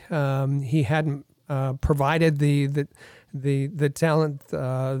maybe he hadn't provided the talent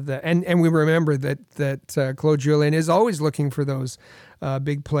and we remember that Claude Julien is always looking for those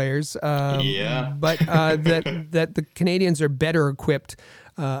big players. But that the Canadians are better equipped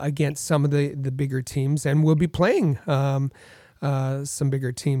against some of the bigger teams, and will be playing some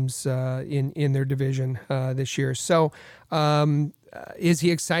bigger teams in their division this year. So. Is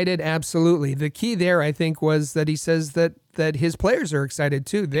he excited? Absolutely. The key there, I think, was that he says that his players are excited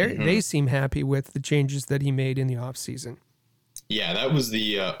too. They seem happy with the changes that he made in the offseason. Yeah, that was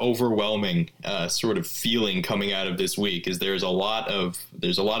the overwhelming sort of feeling coming out of this week. Is there's a lot of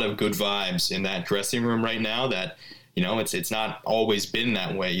good vibes in that dressing room right now. That it's not always been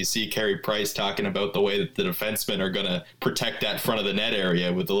that way. You see Carey Price talking about the way that the defensemen are going to protect that front of the net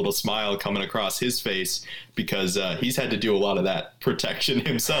area with a little smile coming across his face because he's had to do a lot of that protection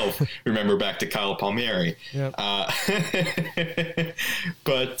himself. Remember back to Kyle Palmieri. Yep.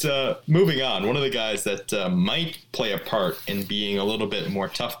 But moving on, one of the guys that might play a part in being a little bit more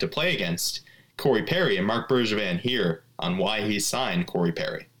tough to play against, Corey Perry, and Marc Bergevin here on why he signed Corey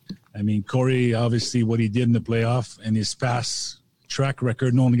Perry. I mean, Corey, obviously what he did in the playoff and his past track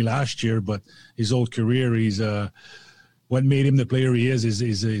record, not only last year, but his whole career, he's what made him the player he is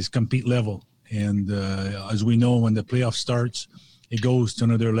his compete level. And as we know, when the playoff starts, it goes to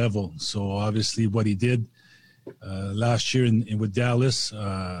another level. So obviously what he did last year with Dallas,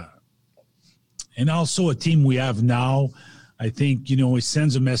 and also a team we have now, I think, it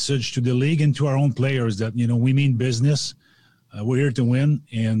sends a message to the league and to our own players that, we mean business. We're here to win,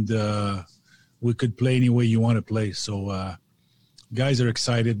 and we could play any way you want to play. So guys are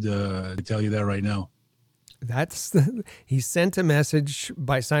excited to tell you that right now. He sent a message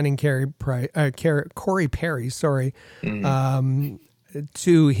by signing Corey Perry,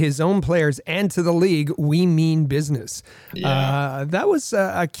 to his own players and to the league. We mean business. Yeah. That was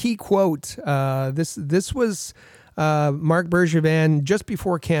a key quote. This was Marc Bergevin just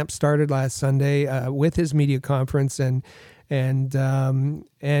before camp started last Sunday with his media conference, and he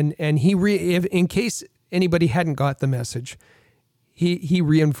in case anybody hadn't got the message, he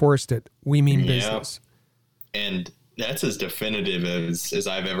reinforced it. We mean business. And that's as definitive as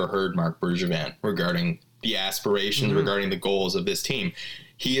I've ever heard Marc Bergevin regarding the aspirations, regarding the goals of this team.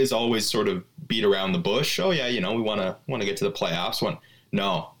 He has always sort of beat around the bush. Oh yeah, we want to get to the playoffs.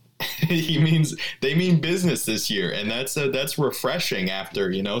 No, they mean business this year, and that's refreshing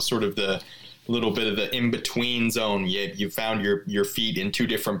after sort of the little bit of the in-between zone. You found your feet in two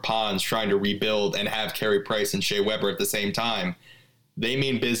different ponds trying to rebuild and have Carey Price and Shea Weber at the same time. They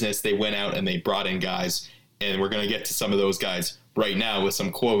mean business. They went out and they brought in guys, and we're going to get to some of those guys right now with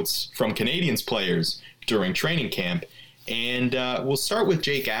some quotes from Canadiens players during training camp. And we'll start with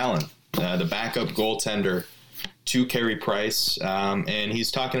Jake Allen, the backup goaltender to Carey Price, and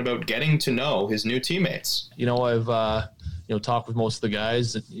he's talking about getting to know his new teammates. I've talked with most of the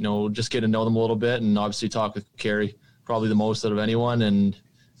guys, just get to know them a little bit, and obviously talk with Carey probably the most out of anyone, and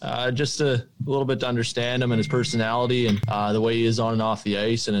just a little bit to understand him and his personality and the way he is on and off the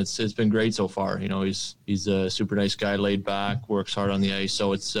ice. And it's been great so far. He's a super nice guy, laid back, works hard on the ice.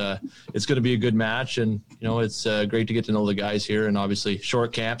 So it's going to be a good match. And, it's great to get to know the guys here, and obviously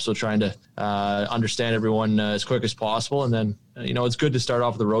short camp. So trying to understand everyone as quick as possible. And then, it's good to start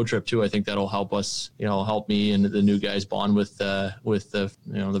off with a road trip too. I think that'll help us, help me and the new guys bond with the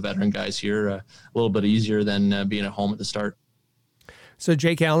veteran guys here a little bit easier than being at home at the start. So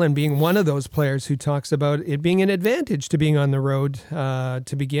Jake Allen being one of those players who talks about it being an advantage to being on the road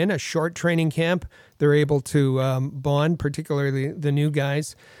to begin a short training camp. They're able to bond, particularly the new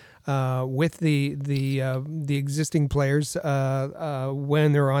guys, with the existing players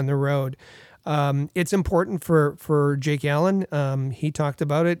when they're on the road. It's important for Jake Allen. He talked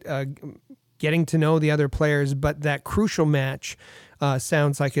about it, getting to know the other players, but that crucial match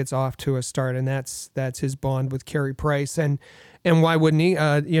sounds like it's off to a start, and that's his bond with Carey Price. And why wouldn't he?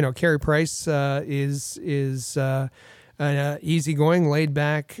 Carey Price is an easygoing, laid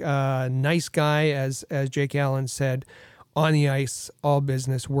back, nice guy, as Jake Allen said. On the ice, all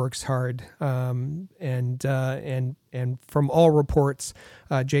business, works hard, and from all reports,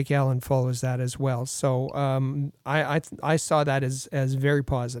 Jake Allen follows that as well. So I saw that as very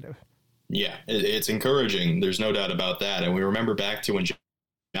positive. Yeah, it's encouraging. There's no doubt about that. And we remember back to when Jake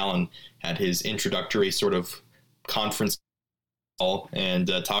Allen had his introductory sort of conference and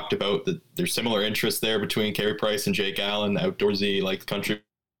talked about that there's similar interests there between Carey Price and Jake Allen, outdoorsy, like country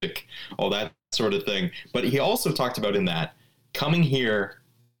music, all that sort of thing. But he also talked about in that coming here,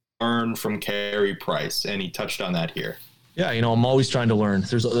 learn from Carey Price, and he touched on that here. Yeah, I'm always trying to learn.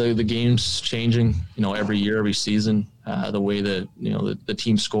 There's the game's changing, every year, every season, the way that, the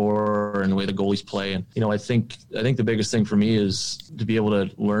team score and the way the goalies play. And, I think the biggest thing for me is to be able to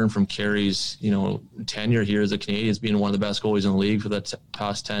learn from Carey's, tenure here as a Canadian, being one of the best goalies in the league for the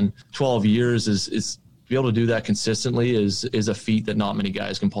past 10, 12 years is to be able to do that consistently is a feat that not many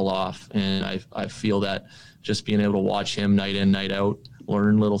guys can pull off. And I feel that just being able to watch him night in, night out,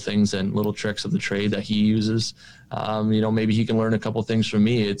 learn little things and little tricks of the trade that he uses. Maybe he can learn a couple things from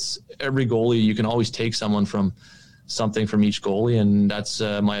me. It's every goalie, you can always take something from each goalie. And that's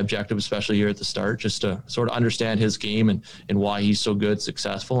my objective, especially here at the start, just to sort of understand his game and why he's so good,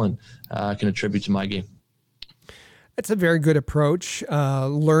 successful, and can attribute to my game. That's a very good approach.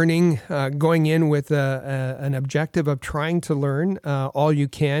 Learning, going in with an objective of trying to learn all you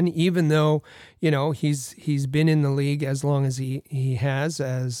can, even though he's been in the league as long as he has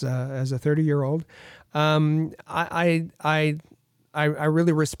as a 30-year-old. I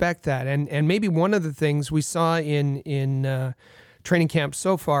really respect that, and maybe one of the things we saw in training camp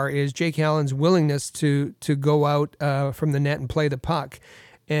so far is Jake Allen's willingness to go out from the net and play the puck.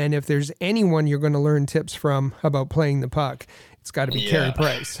 And if there's anyone you're going to learn tips from about playing the puck, it's got to be Carey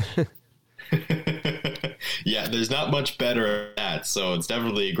Price. Yeah, there's not much better at that. So it's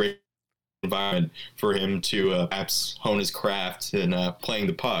definitely a great environment for him to perhaps hone his craft in playing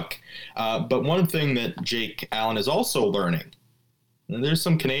the puck. But one thing that Jake Allen is also learning, and there's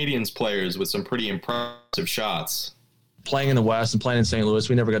some Canadiens players with some pretty impressive shots. Playing in the West and playing in St. Louis,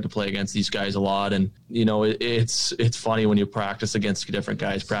 we never got to play against these guys a lot. And, it's funny when you practice against different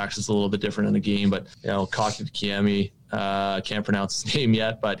guys. Practice is a little bit different in the game. But, Kotkaniemi, can't pronounce his name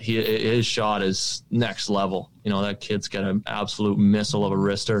yet, but his shot is next level. That kid's got an absolute missile of a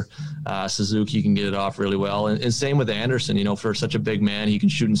wrister. Suzuki can get it off really well. And same with Anderson, for such a big man, he can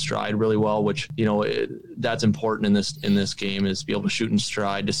shoot in stride really well, which, that's important in this game is to be able to shoot in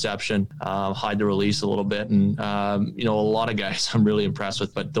stride, deception, hide the release a little bit. And, a lot of guys I'm really impressed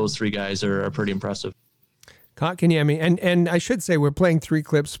with, but those three guys are pretty impressive. Kotkaniemi, and I should say we're playing 3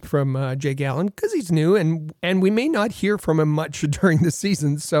 clips from Jake Allen because he's new, and we may not hear from him much during the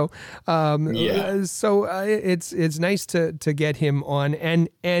season. So, it's nice to get him on,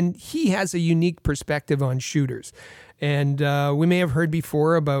 and he has a unique perspective on shooters, and we may have heard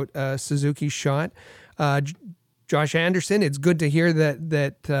before about Suzuki's shot. Josh Anderson, it's good to hear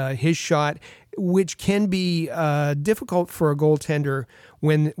that his shot, which can be difficult for a goaltender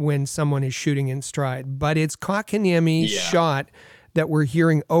when someone is shooting in stride. But it's Kotkaniemi's shot that we're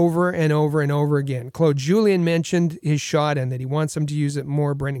hearing over and over and over again. Claude Julien mentioned his shot and that he wants him to use it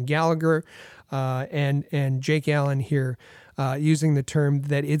more. Brendan Gallagher and Jake Allen here using the term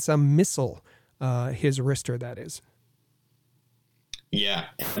that it's a missile, his wrister, that is. Yeah,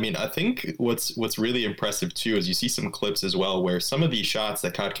 I mean, I think what's really impressive too is you see some clips as well where some of these shots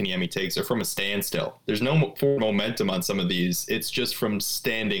that Kotkaniemi takes are from a standstill. There's no momentum on some of these. It's just from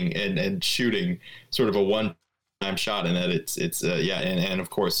standing and shooting sort of a one-time shot, and that it's and of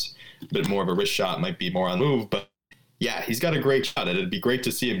course a bit more of a wrist shot might be more on the move, but yeah, he's got a great shot. It'd be great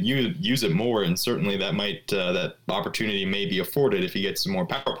to see him use it more, and certainly that opportunity may be afforded if he gets some more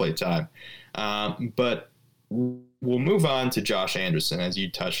power play time. But we'll move on to Josh Anderson, as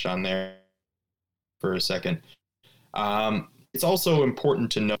you touched on there for a second. It's also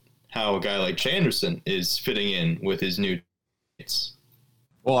important to know how a guy like Josh Anderson is fitting in with his new teammates.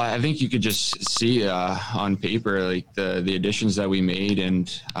 Well, I think you could just see on paper, like the additions that we made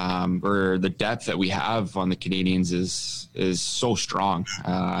and or the depth that we have on the Canadians is so strong.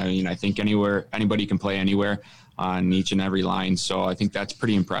 I mean, I think anybody can play anywhere on each and every line. So I think that's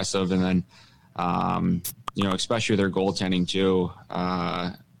pretty impressive. And then, especially their goaltending too,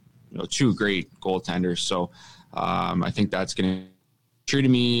 two great goaltenders. So I think that's going to treat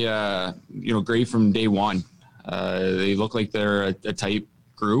me, great from day one. They look like they're a tight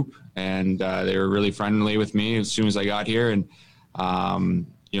group, and they were really friendly with me as soon as I got here. And,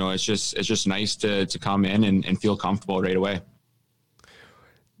 it's just nice to come in and feel comfortable right away.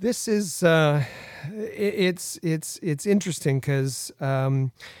 This is, it's interesting because,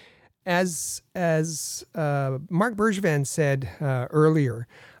 as Marc Bergevin said earlier,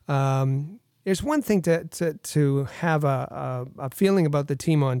 there's one thing to have a feeling about the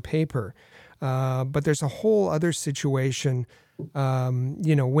team on paper, but there's a whole other situation. When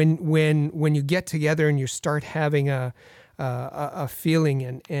you get together and you start having a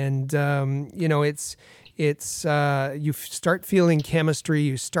feeling and you start feeling chemistry,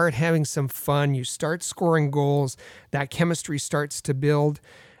 you start having some fun, you start scoring goals, that chemistry starts to build.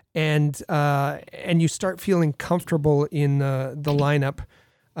 And you start feeling comfortable in the lineup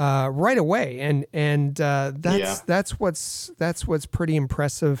right away, and that's what's pretty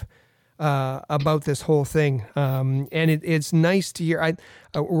impressive about this whole thing. And it's nice to hear.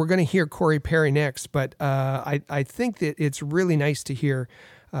 We're going to hear Corey Perry next, but I think that it's really nice to hear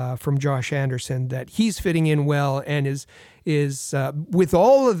from Josh Anderson that he's fitting in well and is with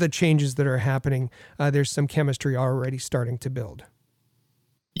all of the changes that are happening. There's some chemistry already starting to build.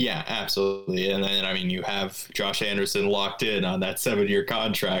 Yeah, absolutely. And then, I mean, you have Josh Anderson locked in on that 7-year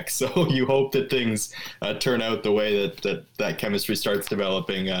contract. So you hope that things turn out the way that chemistry starts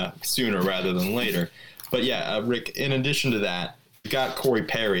developing sooner rather than later. But yeah, Rick, in addition to that, you got Corey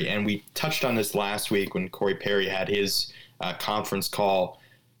Perry. And we touched on this last week when Corey Perry had his conference call.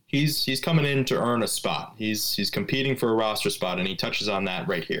 He's coming in to earn a spot. He's competing for a roster spot, and he touches on that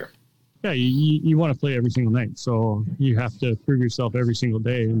right here. Yeah, you want to play every single night, so you have to prove yourself every single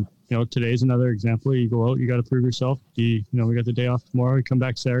day. And today's another example. You go out, you got to prove yourself. We got the day off tomorrow. We come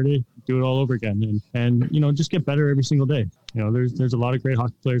back Saturday, do it all over again, and just get better every single day. There's a lot of great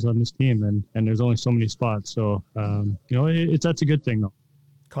hockey players on this team, and there's only so many spots. So that's a good thing though.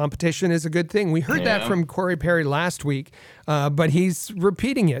 Competition is a good thing. We heard that from Corey Perry last week, but he's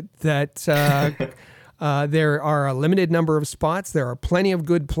repeating it that. There are a limited number of spots. There are plenty of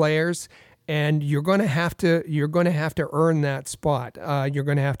good players, and you're going to have to earn that spot. You're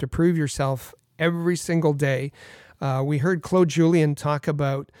going to have to prove yourself every single day. We heard Claude Julien talk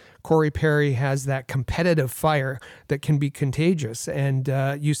about Corey Perry has that competitive fire that can be contagious, and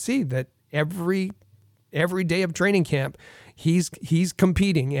you see that every day of training camp, he's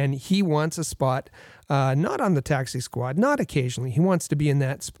competing, and he wants a spot. Not on the taxi squad, not occasionally. He wants to be in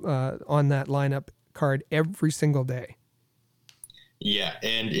that on that lineup card every single day. Yeah,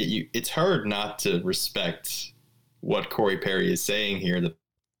 and it's hard not to respect what Corey Perry is saying here. That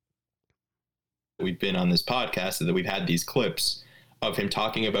we've been on this podcast, and that we've had these clips of him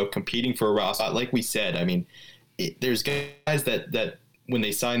talking about competing for a roster. Like we said, I mean, there's guys that when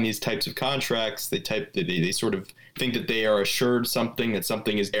they sign these types of contracts, they sort of think that they are assured something, that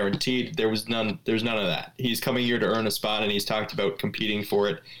something is guaranteed. There's none of that. He's coming here to earn a spot, and he's talked about competing for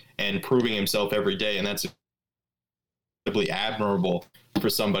it and proving himself every day, and that's incredibly admirable for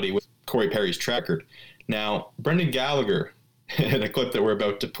somebody with Corey Perry's track record. Now, Brendan Gallagher, in a clip that we're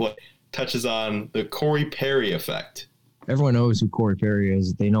about to play, touches on the Corey Perry effect. Everyone knows who Corey Perry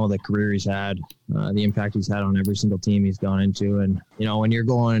is. They know the career he's had, the impact he's had on every single team he's gone into. And when you're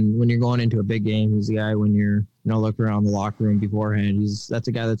going into a big game, he's the guy when you're look around the locker room beforehand, that's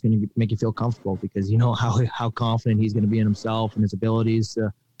a guy that's going to make you feel comfortable because you know how confident he's going to be in himself and his abilities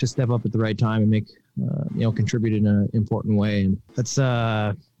to step up at the right time and make, contribute in an important way. And that's,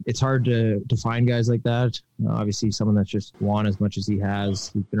 it's hard to find guys like that. Obviously someone that's just won as much as he has.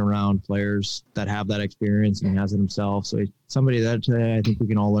 He's been around players that have that experience and he has it himself. So he's somebody that I think we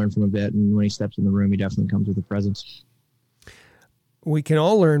can all learn from a bit. And when he steps in the room, he definitely comes with a presence. We can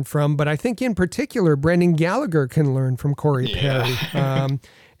all learn from, but I think in particular, Brendan Gallagher can learn from Corey Perry.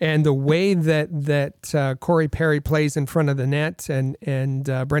 And the way that Corey Perry plays in front of the net, and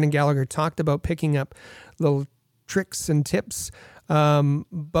Brendan Gallagher talked about picking up little tricks and tips,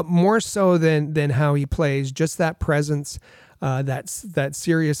 but more so than how he plays, just that presence, that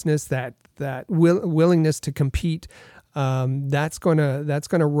seriousness, that willingness to compete. That's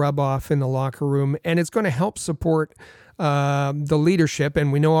gonna rub off in the locker room, and it's going to help support the leadership.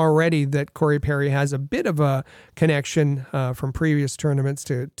 And we know already that Corey Perry has a bit of a connection from previous tournaments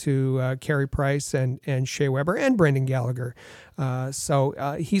to Carey Price and Shea Weber and Brendan Gallagher.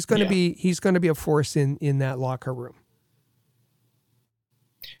 So he's going to be a force in that locker room.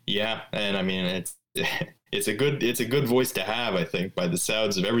 Yeah, and I mean it's a good voice to have, I think, by the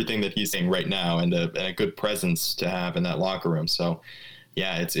sounds of everything that he's saying right now, and a good presence to have in that locker room. So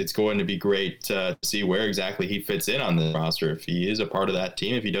yeah, it's going to be great to see where exactly he fits in on the roster. If he is a part of that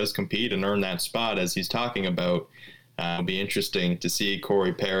team, if he does compete and earn that spot as he's talking about, it'll be interesting to see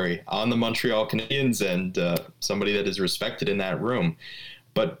Corey Perry on the Montreal Canadiens and somebody that is respected in that room.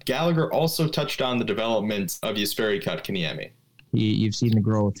 But Gallagher also touched on the development of Jesperi Kotkaniemi. You've seen the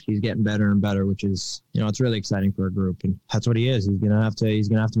growth. He's getting better and better, which is, it's really exciting for a group. And that's what he is. He's gonna have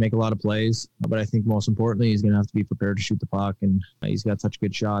to make a lot of plays. But I think most importantly, he's gonna have to be prepared to shoot the puck. And he's got such a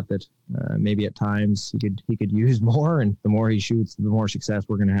good shot that maybe at times he could use more. And the more he shoots, the more success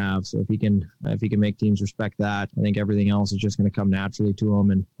we're gonna have. So if he can make teams respect that, I think everything else is just gonna come naturally to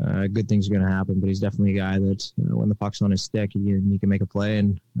him, and good things are gonna happen. But he's definitely a guy that when the puck's on his stick, he can make a play,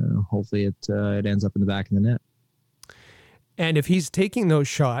 and hopefully it ends up in the back of the net. And if he's taking those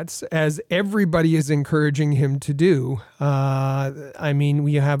shots, as everybody is encouraging him to do, we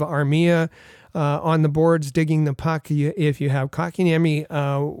have Armia on the boards digging the puck. If you have Kotkaniemi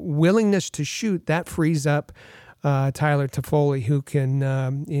willingness to shoot, that frees up Tyler Toffoli, who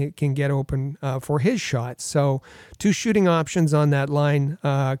can get open for his shots. So 2 shooting options on that line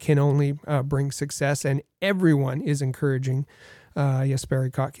can only bring success, and everyone is encouraging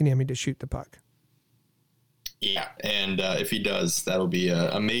Jesperi Kotkaniemi to shoot the puck. Yeah, and if he does, that'll be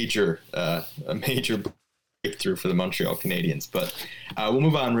a major breakthrough for the Montreal Canadiens. But we'll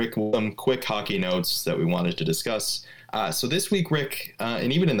move on, Rick. Some quick hockey notes that we wanted to discuss. So this week, Rick,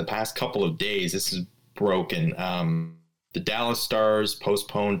 and even in the past couple of days, this is broken. The Dallas Stars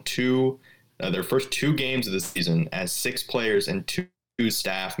postponed their first 2 games of the season as 6 players and 2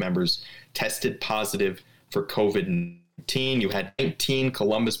 staff members tested positive for COVID-19. You had 19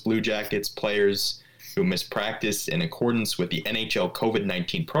 Columbus Blue Jackets players who missed practice in accordance with the NHL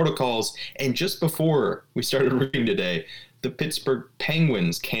COVID-19 protocols. And just before we started reading today, the Pittsburgh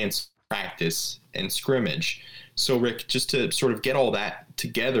Penguins canceled practice and scrimmage. So, Rick, just to sort of get all that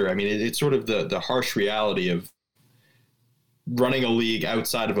together, I mean, it's sort of the harsh reality of running a league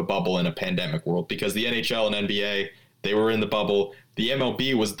outside of a bubble in a pandemic world, because the NHL and NBA, they were in the bubble. The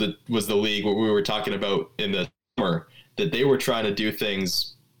MLB was the league where we were talking about in the summer, that they were trying to do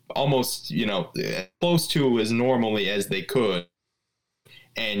things almost, close to as normally as they could.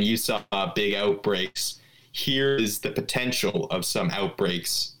 And you saw big outbreaks. Here is the potential of some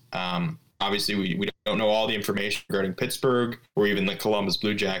outbreaks. Obviously, we don't know all the information regarding Pittsburgh or even the Columbus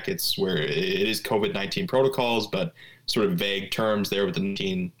Blue Jackets, where it is COVID-19 protocols, but sort of vague terms there with the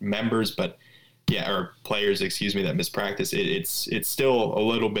 19 members. But or players, that missed practice. It's still a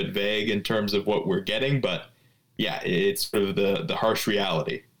little bit vague in terms of what we're getting, but it's sort of the harsh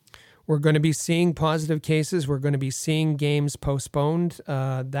reality. We're going to be seeing positive cases. We're going to be seeing games postponed.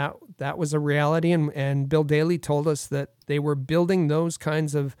 That was a reality, and Bill Daly told us that they were building those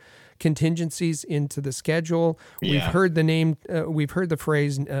kinds of contingencies into the schedule. Yeah. We've heard the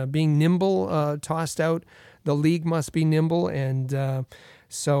phrase being nimble tossed out. The league must be nimble, and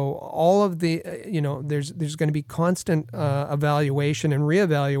so all of the there's going to be constant evaluation and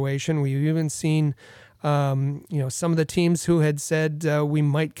reevaluation. We've even seen some of the teams who had said we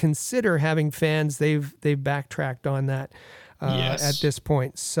might consider having fans, they've backtracked on that at this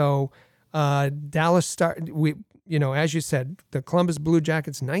point. So Dallas as you said, the Columbus Blue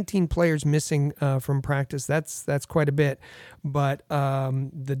Jackets, 19 players missing from practice. That's quite a bit. But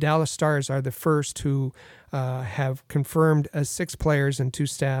the Dallas Stars are the first who have confirmed 6 players and 2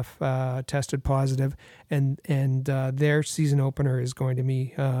 staff tested positive, and their season opener is going to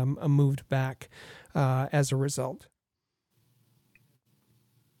be moved back as a result.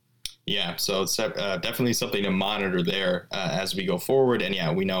 Yeah, so it's definitely something to monitor there as we go forward. And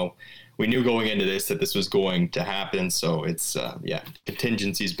yeah, we knew going into this that this was going to happen. So it's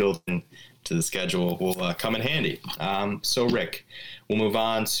contingencies built into the schedule will come in handy. So Rick, we'll move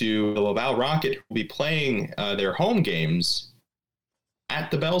on to the Laval Rocket, who will be playing their home games at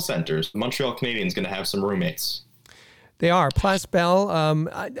the Bell Centre. The Montreal Canadiens going to have some roommates. They are. Place Bell.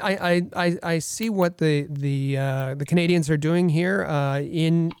 I see what the Canadiens are doing here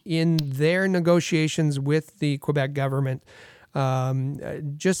in their negotiations with the Quebec government.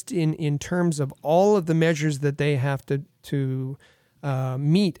 Just in terms of all of the measures that they have to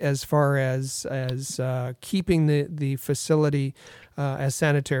meet as far as keeping the facility as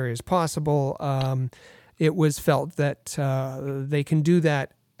sanitary as possible. It was felt that they can do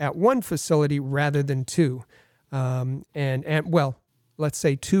that at one facility rather than 2. And let's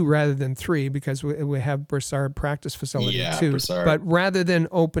say 2 rather than 3, because we have Brossard practice facility too. Brossard. But rather than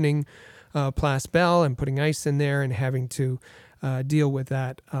opening Place Bell and putting ice in there and having to deal with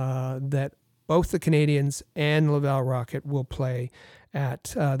that, that both the Canadiens and Laval Rocket will play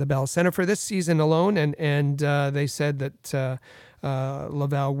at the Bell Centre for this season alone, and they said that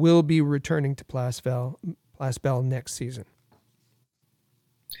Laval will be returning to Place Bell next season.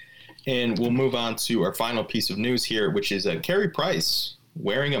 And we'll move on to our final piece of news here, which is Carey Price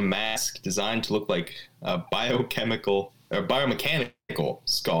wearing a mask designed to look like a biomechanical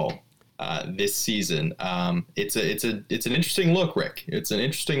skull this season. It's an interesting look, Rick. It's an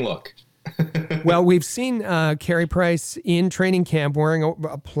interesting look. Well, we've seen Carey Price in training camp wearing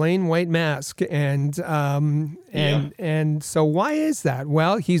a plain white mask, and so why is that?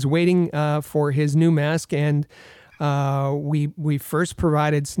 Well, he's waiting for his new mask, and we first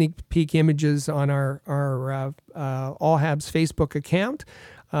provided sneak peek images on our All Habs Facebook account,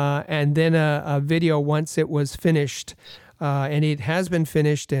 and then a video once it was finished, and it has been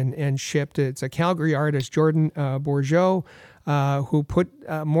finished and shipped. It's a Calgary artist, Jordan Bourgeau, who put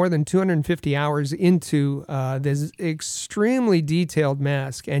more than 250 hours into this extremely detailed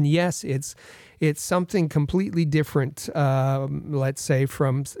mask. And yes, it's something completely different, let's say,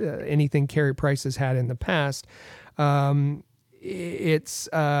 from anything Carey Price has had in the past. It's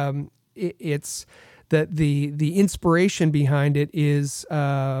that the inspiration behind it is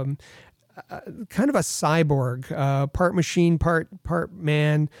kind of a cyborg, part machine, part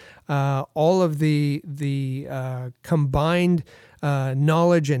man. All of the combined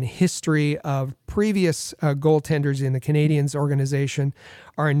knowledge and history of previous goaltenders in the Canadiens organization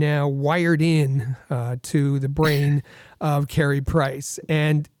are now wired in to the brain of Carey Price.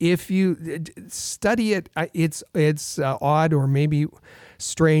 And if you study it, it's odd or maybe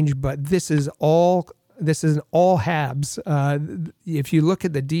strange, but this is all Habs. If you look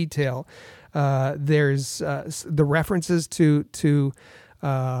at the detail, there's the references to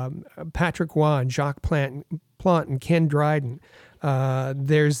Patrick Waugh and Jacques Plante and Ken Dryden.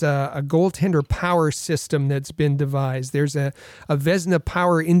 There's a goaltender power system that's been devised. There's a Vezina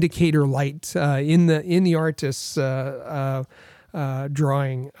power indicator light in the artist's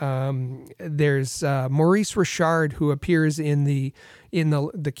drawing. There's Maurice Richard, who appears in the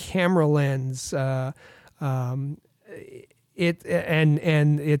camera lens.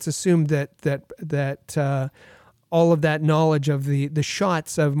 It's assumed that all of that knowledge of the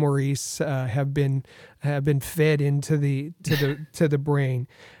shots of Maurice have been fed into the brain.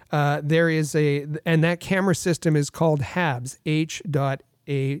 There is and that camera system is called HABS, H.A.B.S.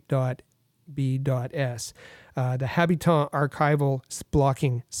 The Habitant Archival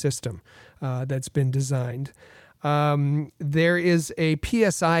Blocking System that's been designed. There is a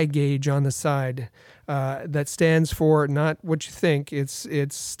PSI gauge on the side that stands for not what you think. It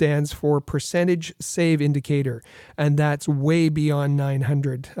stands for percentage save indicator, and that's way beyond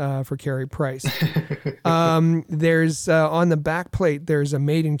 900 for Carey Price. There's on the back plate, there's a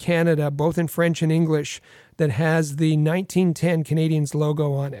Made in Canada, both in French and English, that has the 1910 Canadiens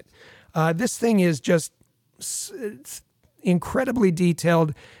logo on it. This thing is just incredibly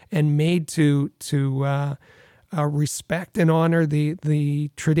detailed and made to respect and honor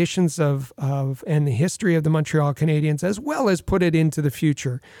the traditions of and the history of the Montreal Canadiens, as well as put it into the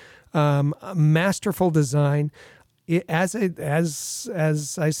future. A masterful design. as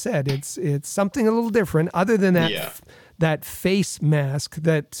I said, it's something a little different. Other than that, that face mask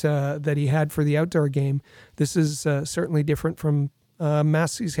that he had for the outdoor game, this is certainly different from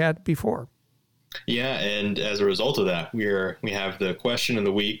masks he's had before. Yeah, and as a result of that, we have the question of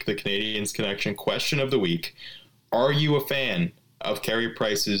the week, the Canadiens Connection question of the week. Are you a fan of Carey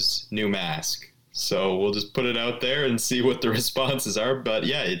Price's new mask? So we'll just put it out there and see what the responses are. But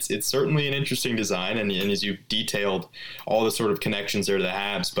yeah, it's certainly an interesting design, and as you detailed, all the sort of connections there to the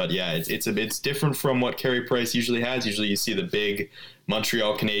Habs. But yeah, it's different from what Carey Price usually has. Usually you see the big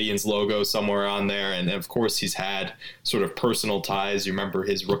Montreal Canadiens logo somewhere on there, and of course he's had sort of personal ties. You remember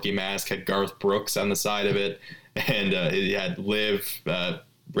his rookie mask had Garth Brooks on the side of it, and he had Liv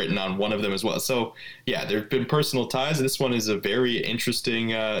written on one of them as well. So yeah, there have been personal ties. This one is a very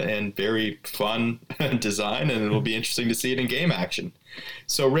interesting and very fun design, and it'll be interesting to see it in game action.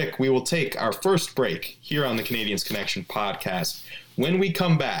 So Rick, we will take our first break here on the Canadiens Connection podcast. When we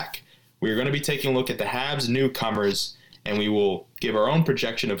come back, we're going to be taking a look at the Habs newcomers, and we will give our own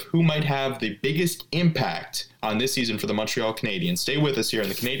projection of who might have the biggest impact on this season for the Montreal Canadiens. Stay with us here on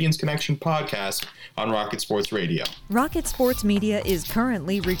the Canadiens Connection podcast on Rocket Sports Radio. Rocket Sports Media is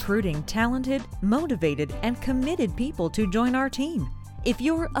currently recruiting talented, motivated, and committed people to join our team. If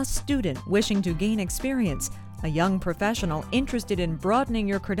you're a student wishing to gain experience, a young professional interested in broadening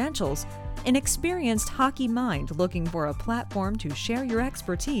your credentials, an experienced hockey mind looking for a platform to share your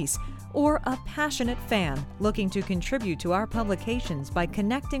expertise, or a passionate fan looking to contribute to our publications by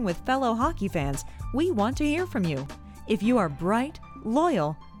connecting with fellow hockey fans, we want to hear from you. If you are bright,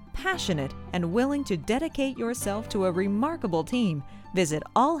 loyal, passionate, and willing to dedicate yourself to a remarkable team, visit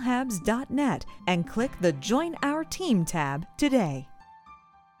allhabs.net and click the Join Our Team tab today.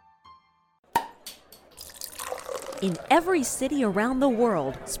 In every city around the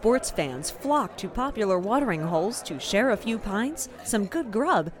world, sports fans flock to popular watering holes to share a few pints, some good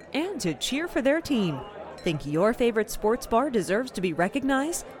grub, and to cheer for their team. Think your favorite sports bar deserves to be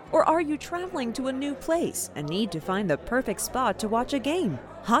recognized? Or are you traveling to a new place and need to find the perfect spot to watch a game?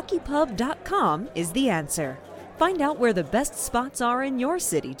 HockeyPub.com is the answer. Find out where the best spots are in your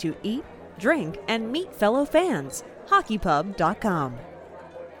city to eat, drink, and meet fellow fans. HockeyPub.com.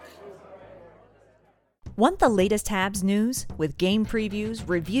 Want the latest Habs news with game previews,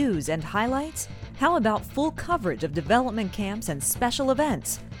 reviews, and highlights? How about full coverage of development camps and special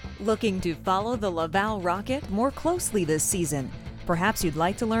events? Looking to follow the Laval Rocket more closely this season? Perhaps you'd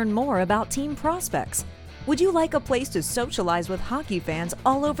like to learn more about team prospects. Would you like a place to socialize with hockey fans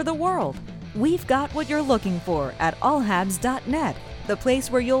all over the world? We've got what you're looking for at allhabs.net, the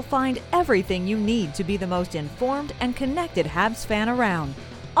place where you'll find everything you need to be the most informed and connected Habs fan around.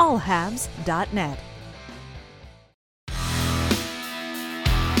 allhabs.net.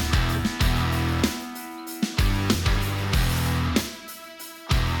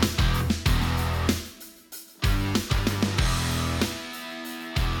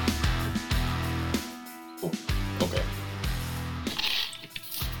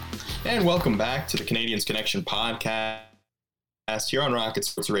 And welcome back to the Canadiens Connection podcast here on Rocket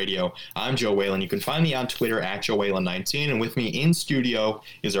Sports Radio. I'm Joe Whalen. You can find me on Twitter at Joe Whalen19, and with me in studio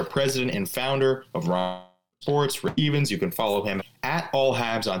is our president and founder of Rocket Sports, Rick Evans. You can follow him at All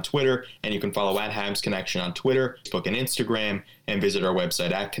Habs on Twitter, and you can follow at Habs Connection on Twitter, Facebook, and Instagram, and visit our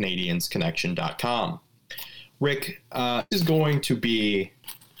website at CanadiensConnection.com. Rick, this is going to be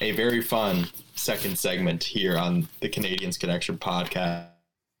a very fun second segment here on the Canadiens Connection podcast.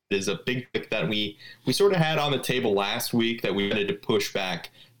 Is a big pick that we sort of had on the table last week that we wanted to push back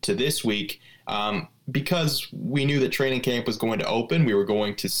to this week because we knew that training camp was going to open. We were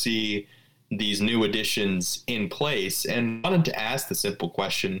going to see these new additions in place, and wanted to ask the simple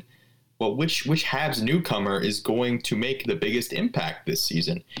question, well, which Habs newcomer is going to make the biggest impact this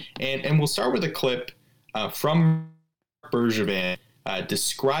season? And we'll start with a clip from Bergevin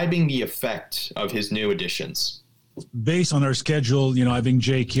describing the effect of his new additions. Based on our schedule, having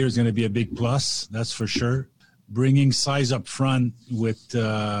Jake here is going to be a big plus. That's for sure. Bringing size up front with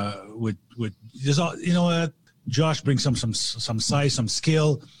Josh brings some size, some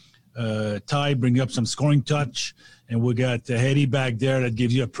skill. Ty bring up some scoring touch, and we got Hedy back there that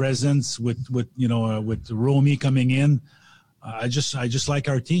gives you a presence with Romy coming in. I just like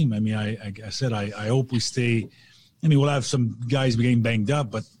our team. I mean, I said I hope we stay. I mean, we'll have some guys getting banged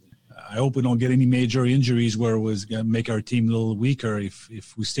up, but I hope we don't get any major injuries where it was going to make our team a little weaker.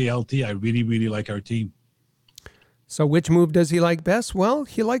 If we stay healthy, I really, really like our team. So which move does he like best? Well,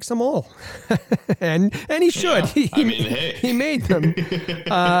 he likes them all, and he should. Yeah, He made them,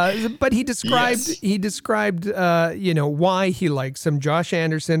 but he described why he likes them. Josh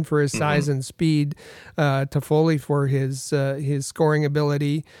Anderson for his size and speed, Toffoli for his scoring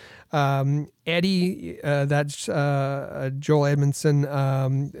ability. Eddie, that's Joel Edmondson,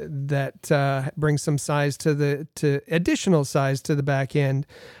 that brings some size to additional size to the back end.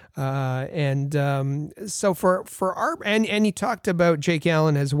 So for our and he talked about Jake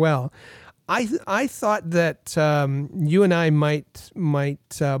Allen as well. I thought that you and I might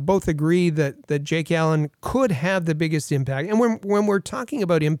both agree that Jake Allen could have the biggest impact. And when we're talking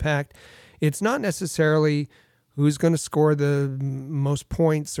about impact, it's not necessarily who's going to score the most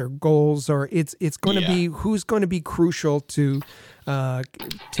points or goals, or it's going to be who's going to be crucial to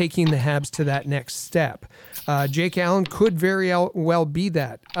taking the Habs to that next step. Jake Allen could very well be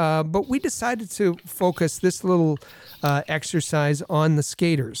that. But we decided to focus this little exercise on the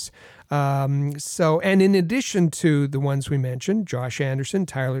skaters. And in addition to the ones we mentioned, Josh Anderson,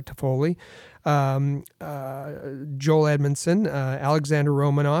 Tyler Toffoli, Joel Edmondson, Alexander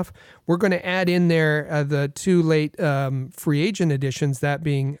Romanov, we're going to add in there the two late free agent additions, that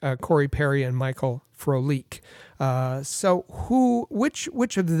being Corey Perry and Michael Frolik. So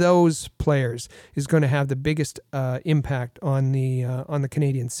which of those players is going to have the biggest impact on the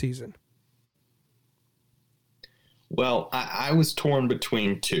Canadian season? Well, I was torn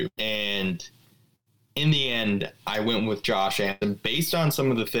between two, and in the end, I went with Josh Anderson based on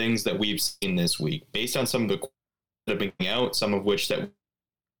some of the things that we've seen this week, based on some of the that have been out, some of which that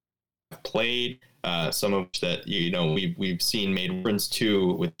we've played, some of which that we've seen made reference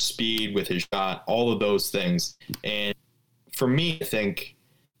to with speed, with his shot, all of those things. And for me, I think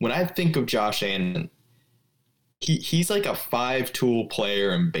when I think of Josh Anderson, he's like a 5-tool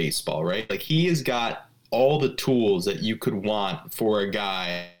player in baseball, right? Like, he has got all the tools that you could want for a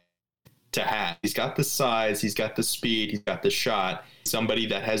guy to have. He's got the size, he's got the speed, he's got the shot. Somebody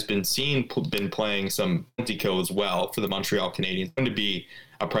that has been playing some penalty kill as well for the Montreal Canadiens, going to be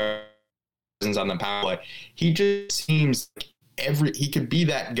a presence on the power play. He just seems he could be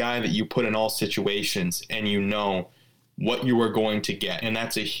that guy that you put in all situations and you know what you are going to get. And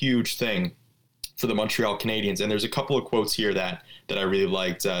that's a huge thing for the Montreal Canadiens. And there's a couple of quotes here that I really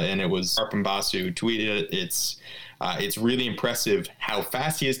liked, and it was Arpon Basu who tweeted it. It's really impressive how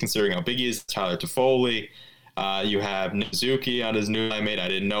fast he is, considering how big he is. Tyler Toffoli. You have Nizuki on his new line mate. I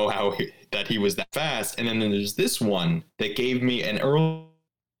didn't know that he was that fast. And then there's this one that gave me an early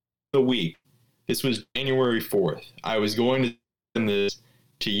the week. This was January 4th. I was going to send this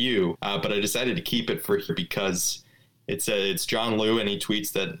to you, but I decided to keep it for here because it's John Liu, and he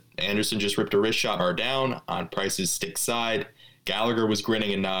tweets that Anderson just ripped a wrist shot far down on Price's stick side. Gallagher was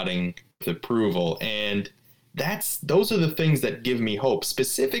grinning and nodding with approval. And those are the things that give me hope,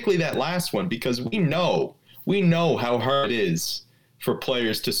 specifically that last one, because we know how hard it is for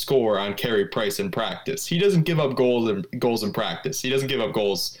players to score on Carey Price in practice. He doesn't give up goals in practice. He doesn't give up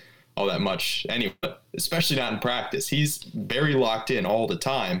goals all that much anyway, especially not in practice. He's very locked in all the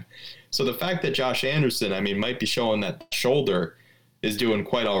time. So the fact that Josh Anderson, might be showing that shoulder is doing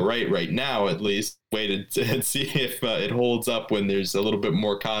quite all right now, at least. Wait and see if it holds up when there's a little bit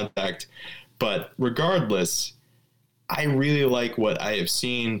more contact. But regardless, I really like what I have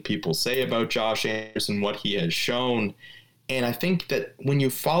seen people say about Josh Anderson, what he has shown. And I think that when you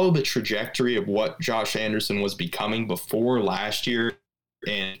follow the trajectory of what Josh Anderson was becoming before last year,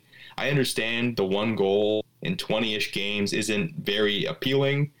 and I understand the one goal in 20-ish games isn't very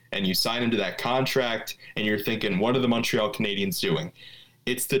appealing, and you sign him to that contract, and you're thinking, what are the Montreal Canadiens doing?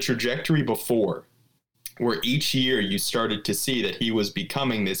 It's the trajectory before, where each year you started to see that he was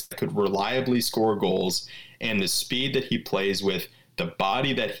becoming this that could reliably score goals, and the speed that he plays with, the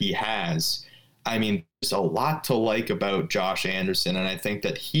body that he has. There's a lot to like about Josh Anderson, and I think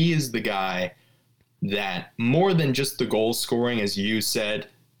that he is the guy that, more than just the goal scoring, as you said,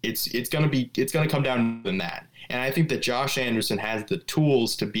 it's going to come down to that. And I think that Josh Anderson has the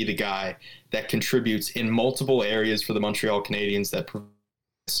tools to be the guy that contributes in multiple areas for the Montreal Canadiens, that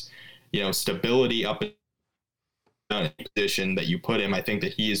provides, stability up in the position that you put him. I think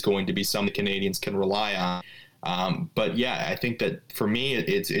that he is going to be someone the Canadiens can rely on. But yeah, I think that for me,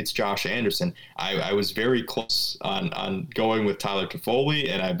 it's Josh Anderson. I was very close on going with Tyler Toffoli,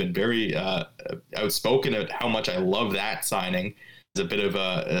 and I've been very outspoken about how much I love that signing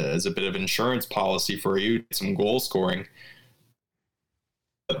as a bit of insurance policy for you, some goal scoring.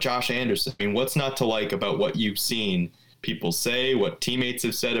 But Josh Anderson, what's not to like about what you've seen people say, what teammates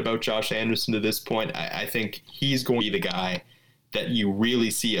have said about Josh Anderson to this point? I think he's going to be the guy that you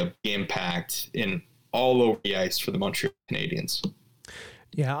really see a big impact in all over the ice for the Montreal Canadiens.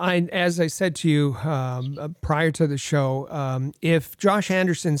 Yeah, as I said to you prior to the show, if Josh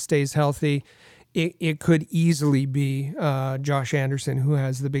Anderson stays healthy, it could easily be Josh Anderson who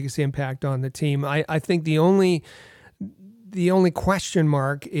has the biggest impact on the team. I think the only question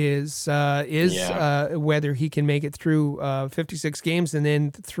mark is whether he can make it through 56 games and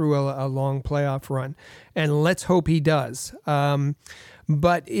then through a long playoff run, and let's hope he does.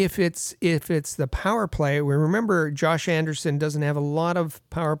 But if it's the power play, we remember Josh Anderson doesn't have a lot of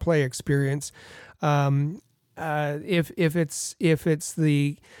power play experience. If it's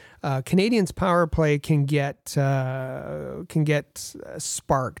the Canadiens power play can get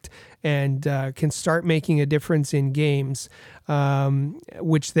sparked and can start making a difference in games,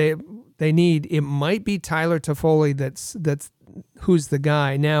 which they need. It might be Tyler Toffoli that's who's the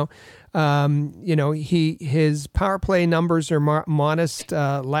guy now. His power play numbers are modest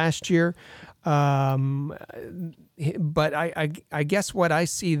last year, but I guess what I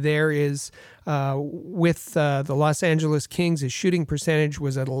see there is with the Los Angeles Kings, his shooting percentage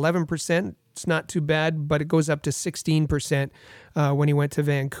was at 11%. It's not too bad, but it goes up to 16% when he went to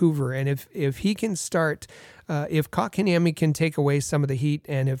Vancouver. And if he can start, if Kotkaniemi can take away some of the heat,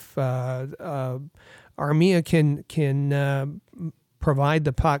 and if Armia can provide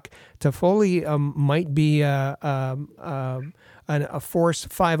the puck, Toffoli might be a force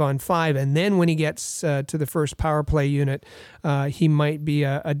 5-on-5, and then when he gets to the first power play unit, he might be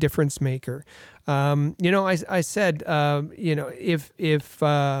a difference maker. I said, if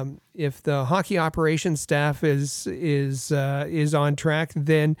the hockey operations staff is on track,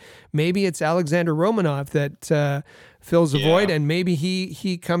 then maybe it's Alexander Romanov that fills a void, and maybe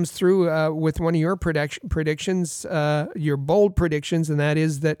he comes through with one of your predictions, your bold predictions, and that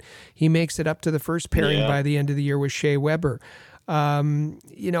is that he makes it up to the first pairing by the end of the year with Shea Weber. Is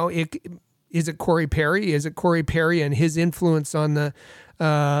it Corey Perry? Is it Corey Perry and his influence on the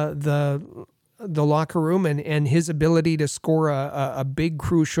locker room and his ability to score a big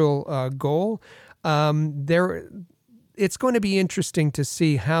crucial goal? It's going to be interesting to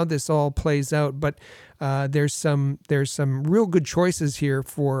see how this all plays out, but there's some real good choices here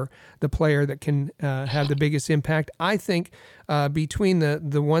for the player that can have the biggest impact. I think between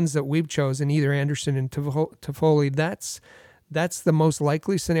the ones that we've chosen, either Anderson and Toffoli, that's the most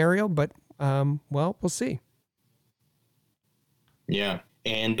likely scenario, but we'll see. Yeah.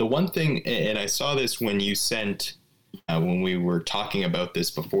 And the one thing, and I saw this when you sent, when we were talking about this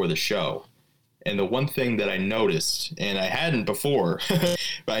before the show, and the one thing that I noticed, and I hadn't before, but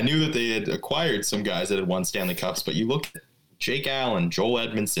I knew that they had acquired some guys that had won Stanley Cups, but you look at Jake Allen, Joel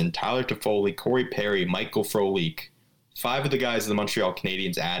Edmondson, Tyler Toffoli, Corey Perry, Michael Frolik, 5 of the guys the Montreal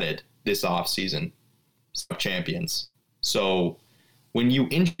Canadiens added this offseason, champions. So when you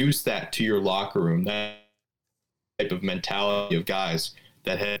introduce that to your locker room, that type of mentality of guys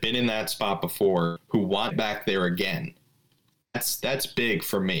that had been in that spot before who want back there again, that's big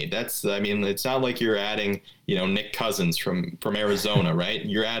for me. It's not like you're adding, Nick Cousins from Arizona, right?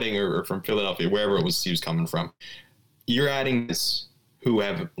 You're adding, or from Philadelphia, wherever he was coming from. You're adding this who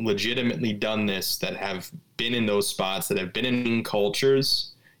have legitimately done this, that have been in those spots, that have been in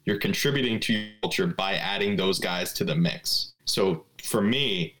cultures. You're contributing to your culture by adding those guys to the mix. So for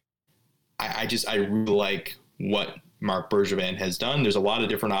me, I really like what Marc Bergevin has done. There's a lot of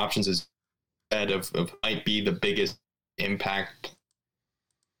different options as of might be the biggest impact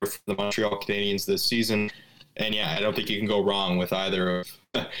for the Montreal Canadiens this season. And I don't think you can go wrong with either of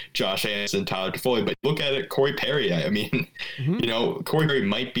Josh Anderson, Tyler Toffoli. But look at it, Corey Perry. Corey Perry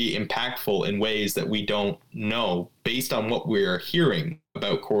might be impactful in ways that we don't know based on what we're hearing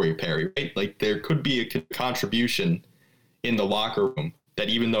about Corey Perry, right? Like there could be a contribution in the locker room that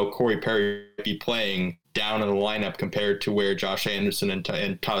even though Corey Perry might be playing down in the lineup compared to where Josh Anderson and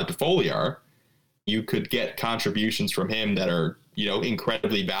Tyler Toffoli are, you could get contributions from him that are,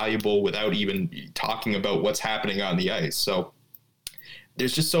 incredibly valuable without even talking about what's happening on the ice. So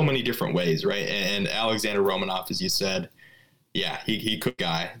there's just so many different ways, right? And Alexander Romanov, as you said, he could be a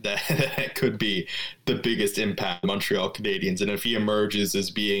guy that could be the biggest impact of Montreal Canadiens. And if he emerges as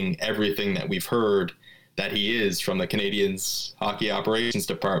being everything that we've heard that he is from the Canadiens hockey operations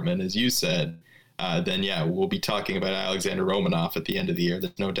department, as you said, then we'll be talking about Alexander Romanov at the end of the year.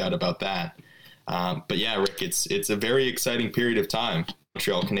 There's no doubt about that. But Rick, it's a very exciting period of time,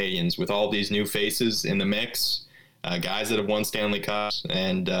 Montreal Canadiens, with all these new faces in the mix, guys that have won Stanley Cups,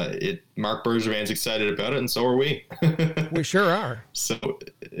 and Marc Bergevin's excited about it, and so are we. We sure are. So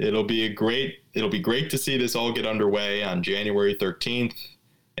it'll be great to see this all get underway on January 13th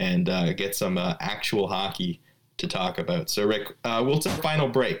and get some actual hockey to talk about. So Rick, we'll take a final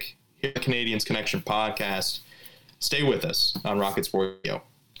break here at Canadians Connection podcast. Stay with us on Rocket Sports Radio.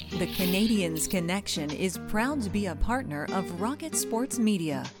 The Canadians Connection is proud to be a partner of Rocket Sports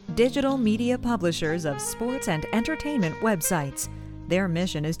Media, digital media publishers of sports and entertainment websites. Their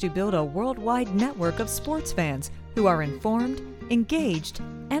mission is to build a worldwide network of sports fans who are informed, engaged,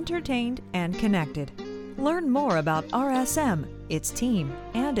 entertained, and connected. Learn more about RSM, its team,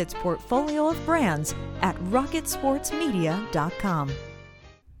 and its portfolio of brands at rocketsportsmedia.com.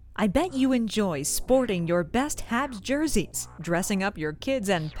 I bet you enjoy sporting your best Habs jerseys, dressing up your kids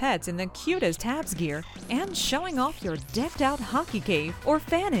and pets in the cutest Habs gear, and showing off your decked-out hockey cave or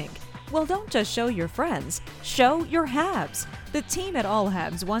fanning. Well, don't just show your friends, show your Habs. The team at All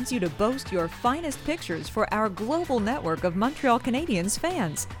Habs wants you to boast your finest pictures for our global network of Montreal Canadiens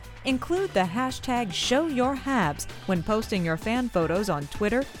fans. Include the hashtag #ShowYourHabs when posting your fan photos on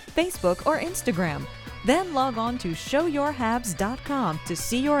Twitter, Facebook, or Instagram. Then log on to showyourhabs.com to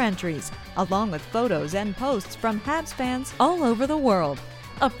see your entries, along with photos and posts from Habs fans all over the world.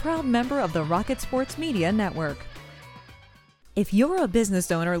 A proud member of the Rocket Sports Media Network. If you're a business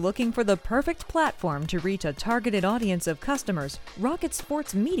owner looking for the perfect platform to reach a targeted audience of customers, Rocket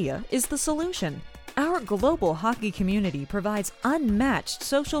Sports Media is the solution. Our global hockey community provides unmatched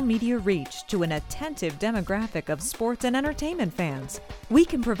social media reach to an attentive demographic of sports and entertainment fans. We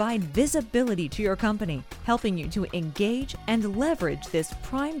can provide visibility to your company, helping you to engage and leverage this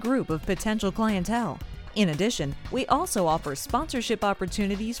prime group of potential clientele. In addition, we also offer sponsorship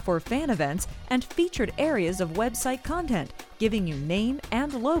opportunities for fan events and featured areas of website content, giving you name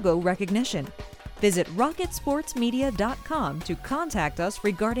and logo recognition. Visit rocketsportsmedia.com to contact us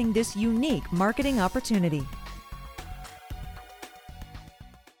regarding this unique marketing opportunity.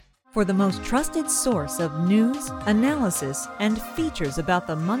 For the most trusted source of news, analysis, and features about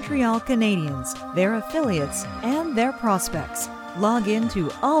the Montreal Canadiens, their affiliates, and their prospects, log in to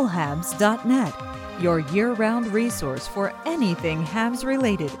allhabs.net, your year-round resource for anything Habs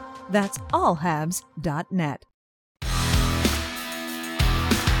related. That's allhabs.net.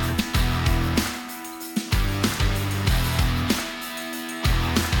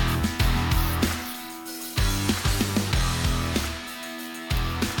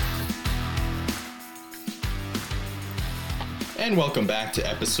 And welcome back to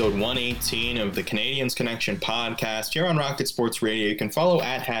episode 118 of the Canadians Connection podcast here on Rocket Sports Radio. You can follow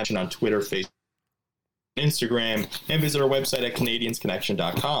at Hatchin on Twitter, Facebook, Instagram, and visit our website at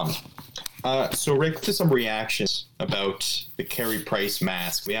canadiansconnection.com. So, Rick, to some reactions about the Carey Price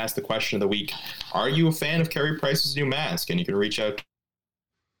mask. We asked the question of the week, are you a fan of Carey Price's new mask? And you can reach out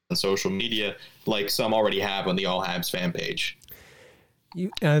on social media like some already have on the All Habs fan page.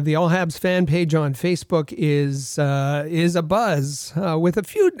 The All Habs fan page on Facebook is a buzz with a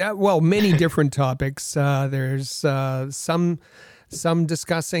few, many different topics. There's some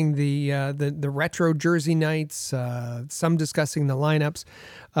discussing the retro jersey nights, some discussing the lineups.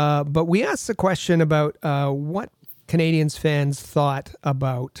 But we asked the question about what Canadians fans thought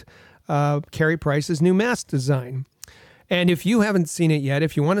about Carey Price's new mask design. And if you haven't seen it yet,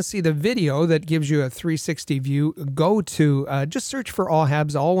 if you want to see the video that gives you a 360 view, go to just search for All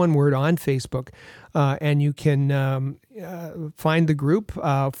Habs, all one word, on Facebook, and you can find the group,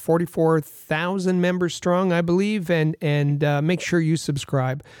 44,000 members strong, I believe, and make sure you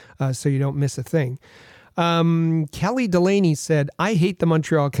subscribe so you don't miss a thing. Kelly Delaney said, "I hate the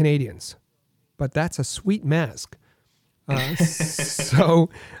Montreal Canadiens, but that's a sweet mask." So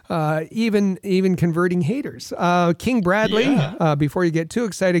even converting haters. King Bradley, before you get too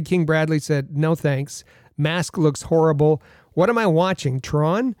excited, King Bradley said, "No thanks. Mask looks horrible. What am I watching,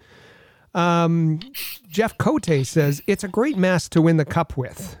 Tron?" Jeff Cote says, "It's a great mask to win the cup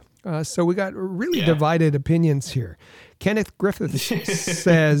with." So we got really divided opinions here. Kenneth Griffith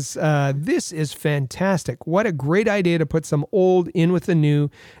says, "This is fantastic. What a great idea to put some old in with the new.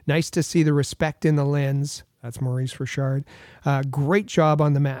 Nice to see the respect in the lens." That's Maurice Richard. Great job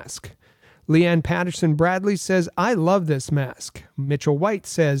on the mask. Leanne Patterson Bradley says, "I love this mask." Mitchell White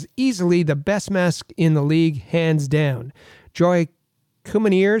says, "Easily the best mask in the league, hands down." Joy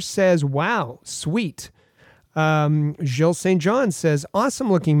Kumanier says, "Wow, sweet." Gilles St. John says,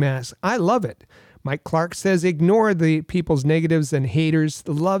 "Awesome looking mask. I love it." Mike Clark says, "Ignore the people's negatives and haters.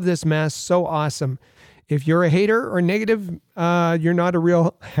 Love this mask. So awesome." If you're a hater or negative, you're not a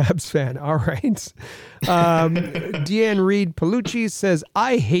real Habs fan. All right. Deanne Reed Palucci says,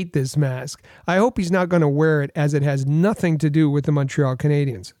 "I hate this mask. I hope he's not going to wear it, as it has nothing to do with the Montreal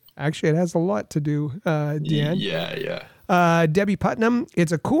Canadiens." Actually, it has a lot to do, Deanne. Yeah. Debbie Putnam,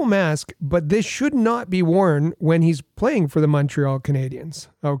 "It's a cool mask, but this should not be worn when he's playing for the Montreal Canadiens."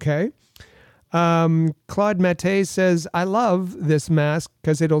 Okay. Claude Matte says, I love this mask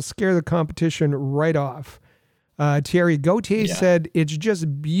because it'll scare the competition right off. Thierry Gauthier said, it's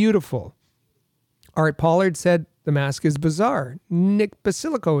just beautiful. Art Pollard said, the mask is bizarre. Nick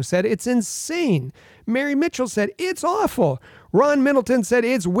Basilico said, it's insane. Mary Mitchell said, it's awful. Ron Middleton said,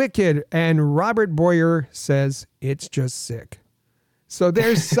 it's wicked. And Robert Boyer says, it's just sick. So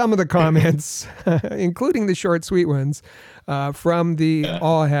there's some of the comments, including the short, sweet ones, from the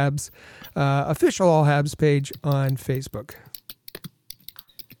All Habs, official All Habs page on Facebook.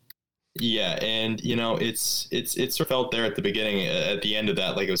 Yeah, and it's sort of felt there at the beginning, at the end of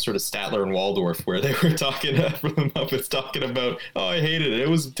that, like it was sort of Statler and Waldorf, where they were talking from the Muppets, talking about, oh, I hated it, it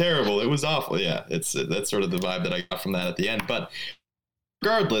was terrible, it was awful. Yeah, that's sort of the vibe that I got from that at the end. But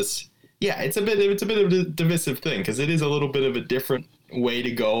regardless, yeah, it's a bit of a divisive thing because it is a little bit of a different way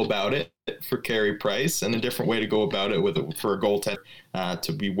to go about it for Carey Price and a different way to go about it for a goaltender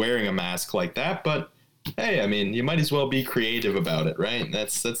to be wearing a mask like that. But hey, I mean, you might as well be creative about it, right?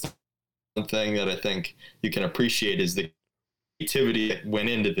 That's one thing that I think you can appreciate is the creativity that went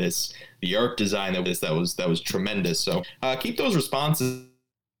into this, the art design of this that was tremendous. So keep those responses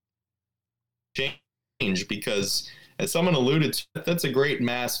change because, as someone alluded to, that's a great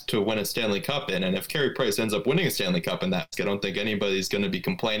mask to win a Stanley Cup in. And if Carey Price ends up winning a Stanley Cup in that, I don't think anybody's going to be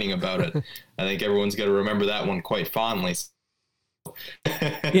complaining about it. I think everyone's going to remember that one quite fondly.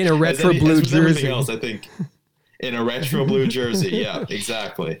 In a retro blue jersey. Everything else, I think, in a retro blue jersey. Yeah,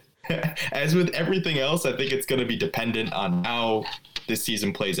 exactly. As with everything else, I think it's going to be dependent on how this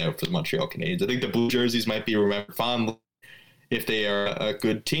season plays out for the Montreal Canadiens. I think the blue jerseys might be remembered fondly if they are a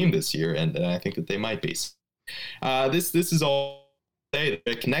good team this year, and I think that they might be. This is all say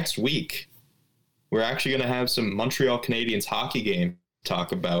that next week we're actually going to have some Montreal Canadiens hockey game to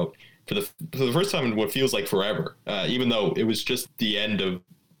talk about for the first time in what feels like forever. Even though it was just the end of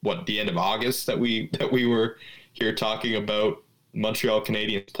August that we were here talking about Montreal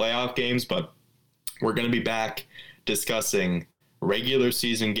Canadiens playoff games, but we're going to be back discussing regular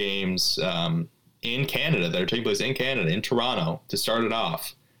season games in Canada that are taking place in Canada, in Toronto, to start it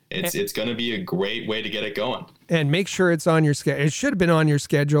off. It's going to be a great way to get it going. And make sure it's on your schedule. It should have been on your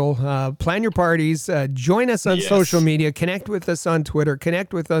schedule. Plan your parties. Join us on social media. Connect with us on Twitter.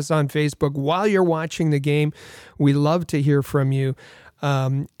 Connect with us on Facebook while you're watching the game. We love to hear from you.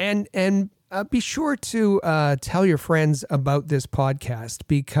 And be sure to tell your friends about this podcast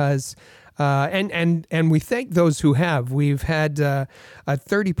because and we thank those who have. We've had a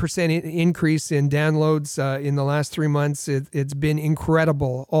 30% increase in downloads in the last 3 months. It's been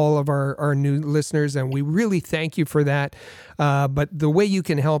incredible, all of our new listeners, and we really thank you for that. But the way you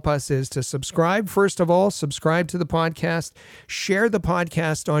can help us is to subscribe. First of all, subscribe to the podcast. Share the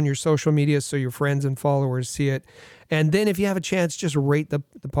podcast on your social media so your friends and followers see it. And then if you have a chance, just rate the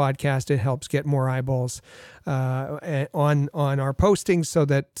podcast. It helps get more eyeballs on our postings so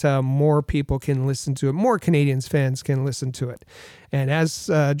that more people can listen to it. More Canadiens fans can listen to it. And as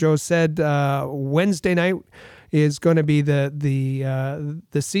Joe said, Wednesday night is going to be the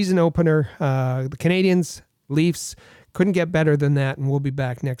season opener. The Canadiens, Leafs, couldn't get better than that. And we'll be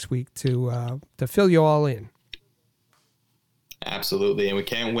back next week to fill you all in. Absolutely. And we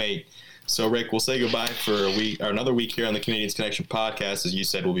can't wait. So, Rick, we'll say goodbye for another week here on the Canadiens Connection podcast. As you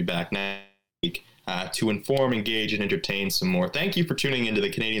said, we'll be back next week to inform, engage, and entertain some more. Thank you for tuning into the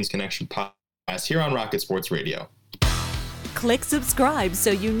Canadiens Connection podcast here on Rocket Sports Radio. Click subscribe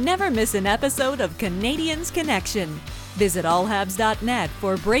so you never miss an episode of Canadiens Connection. Visit allhabs.net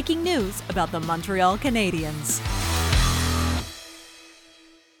for breaking news about the Montreal Canadiens.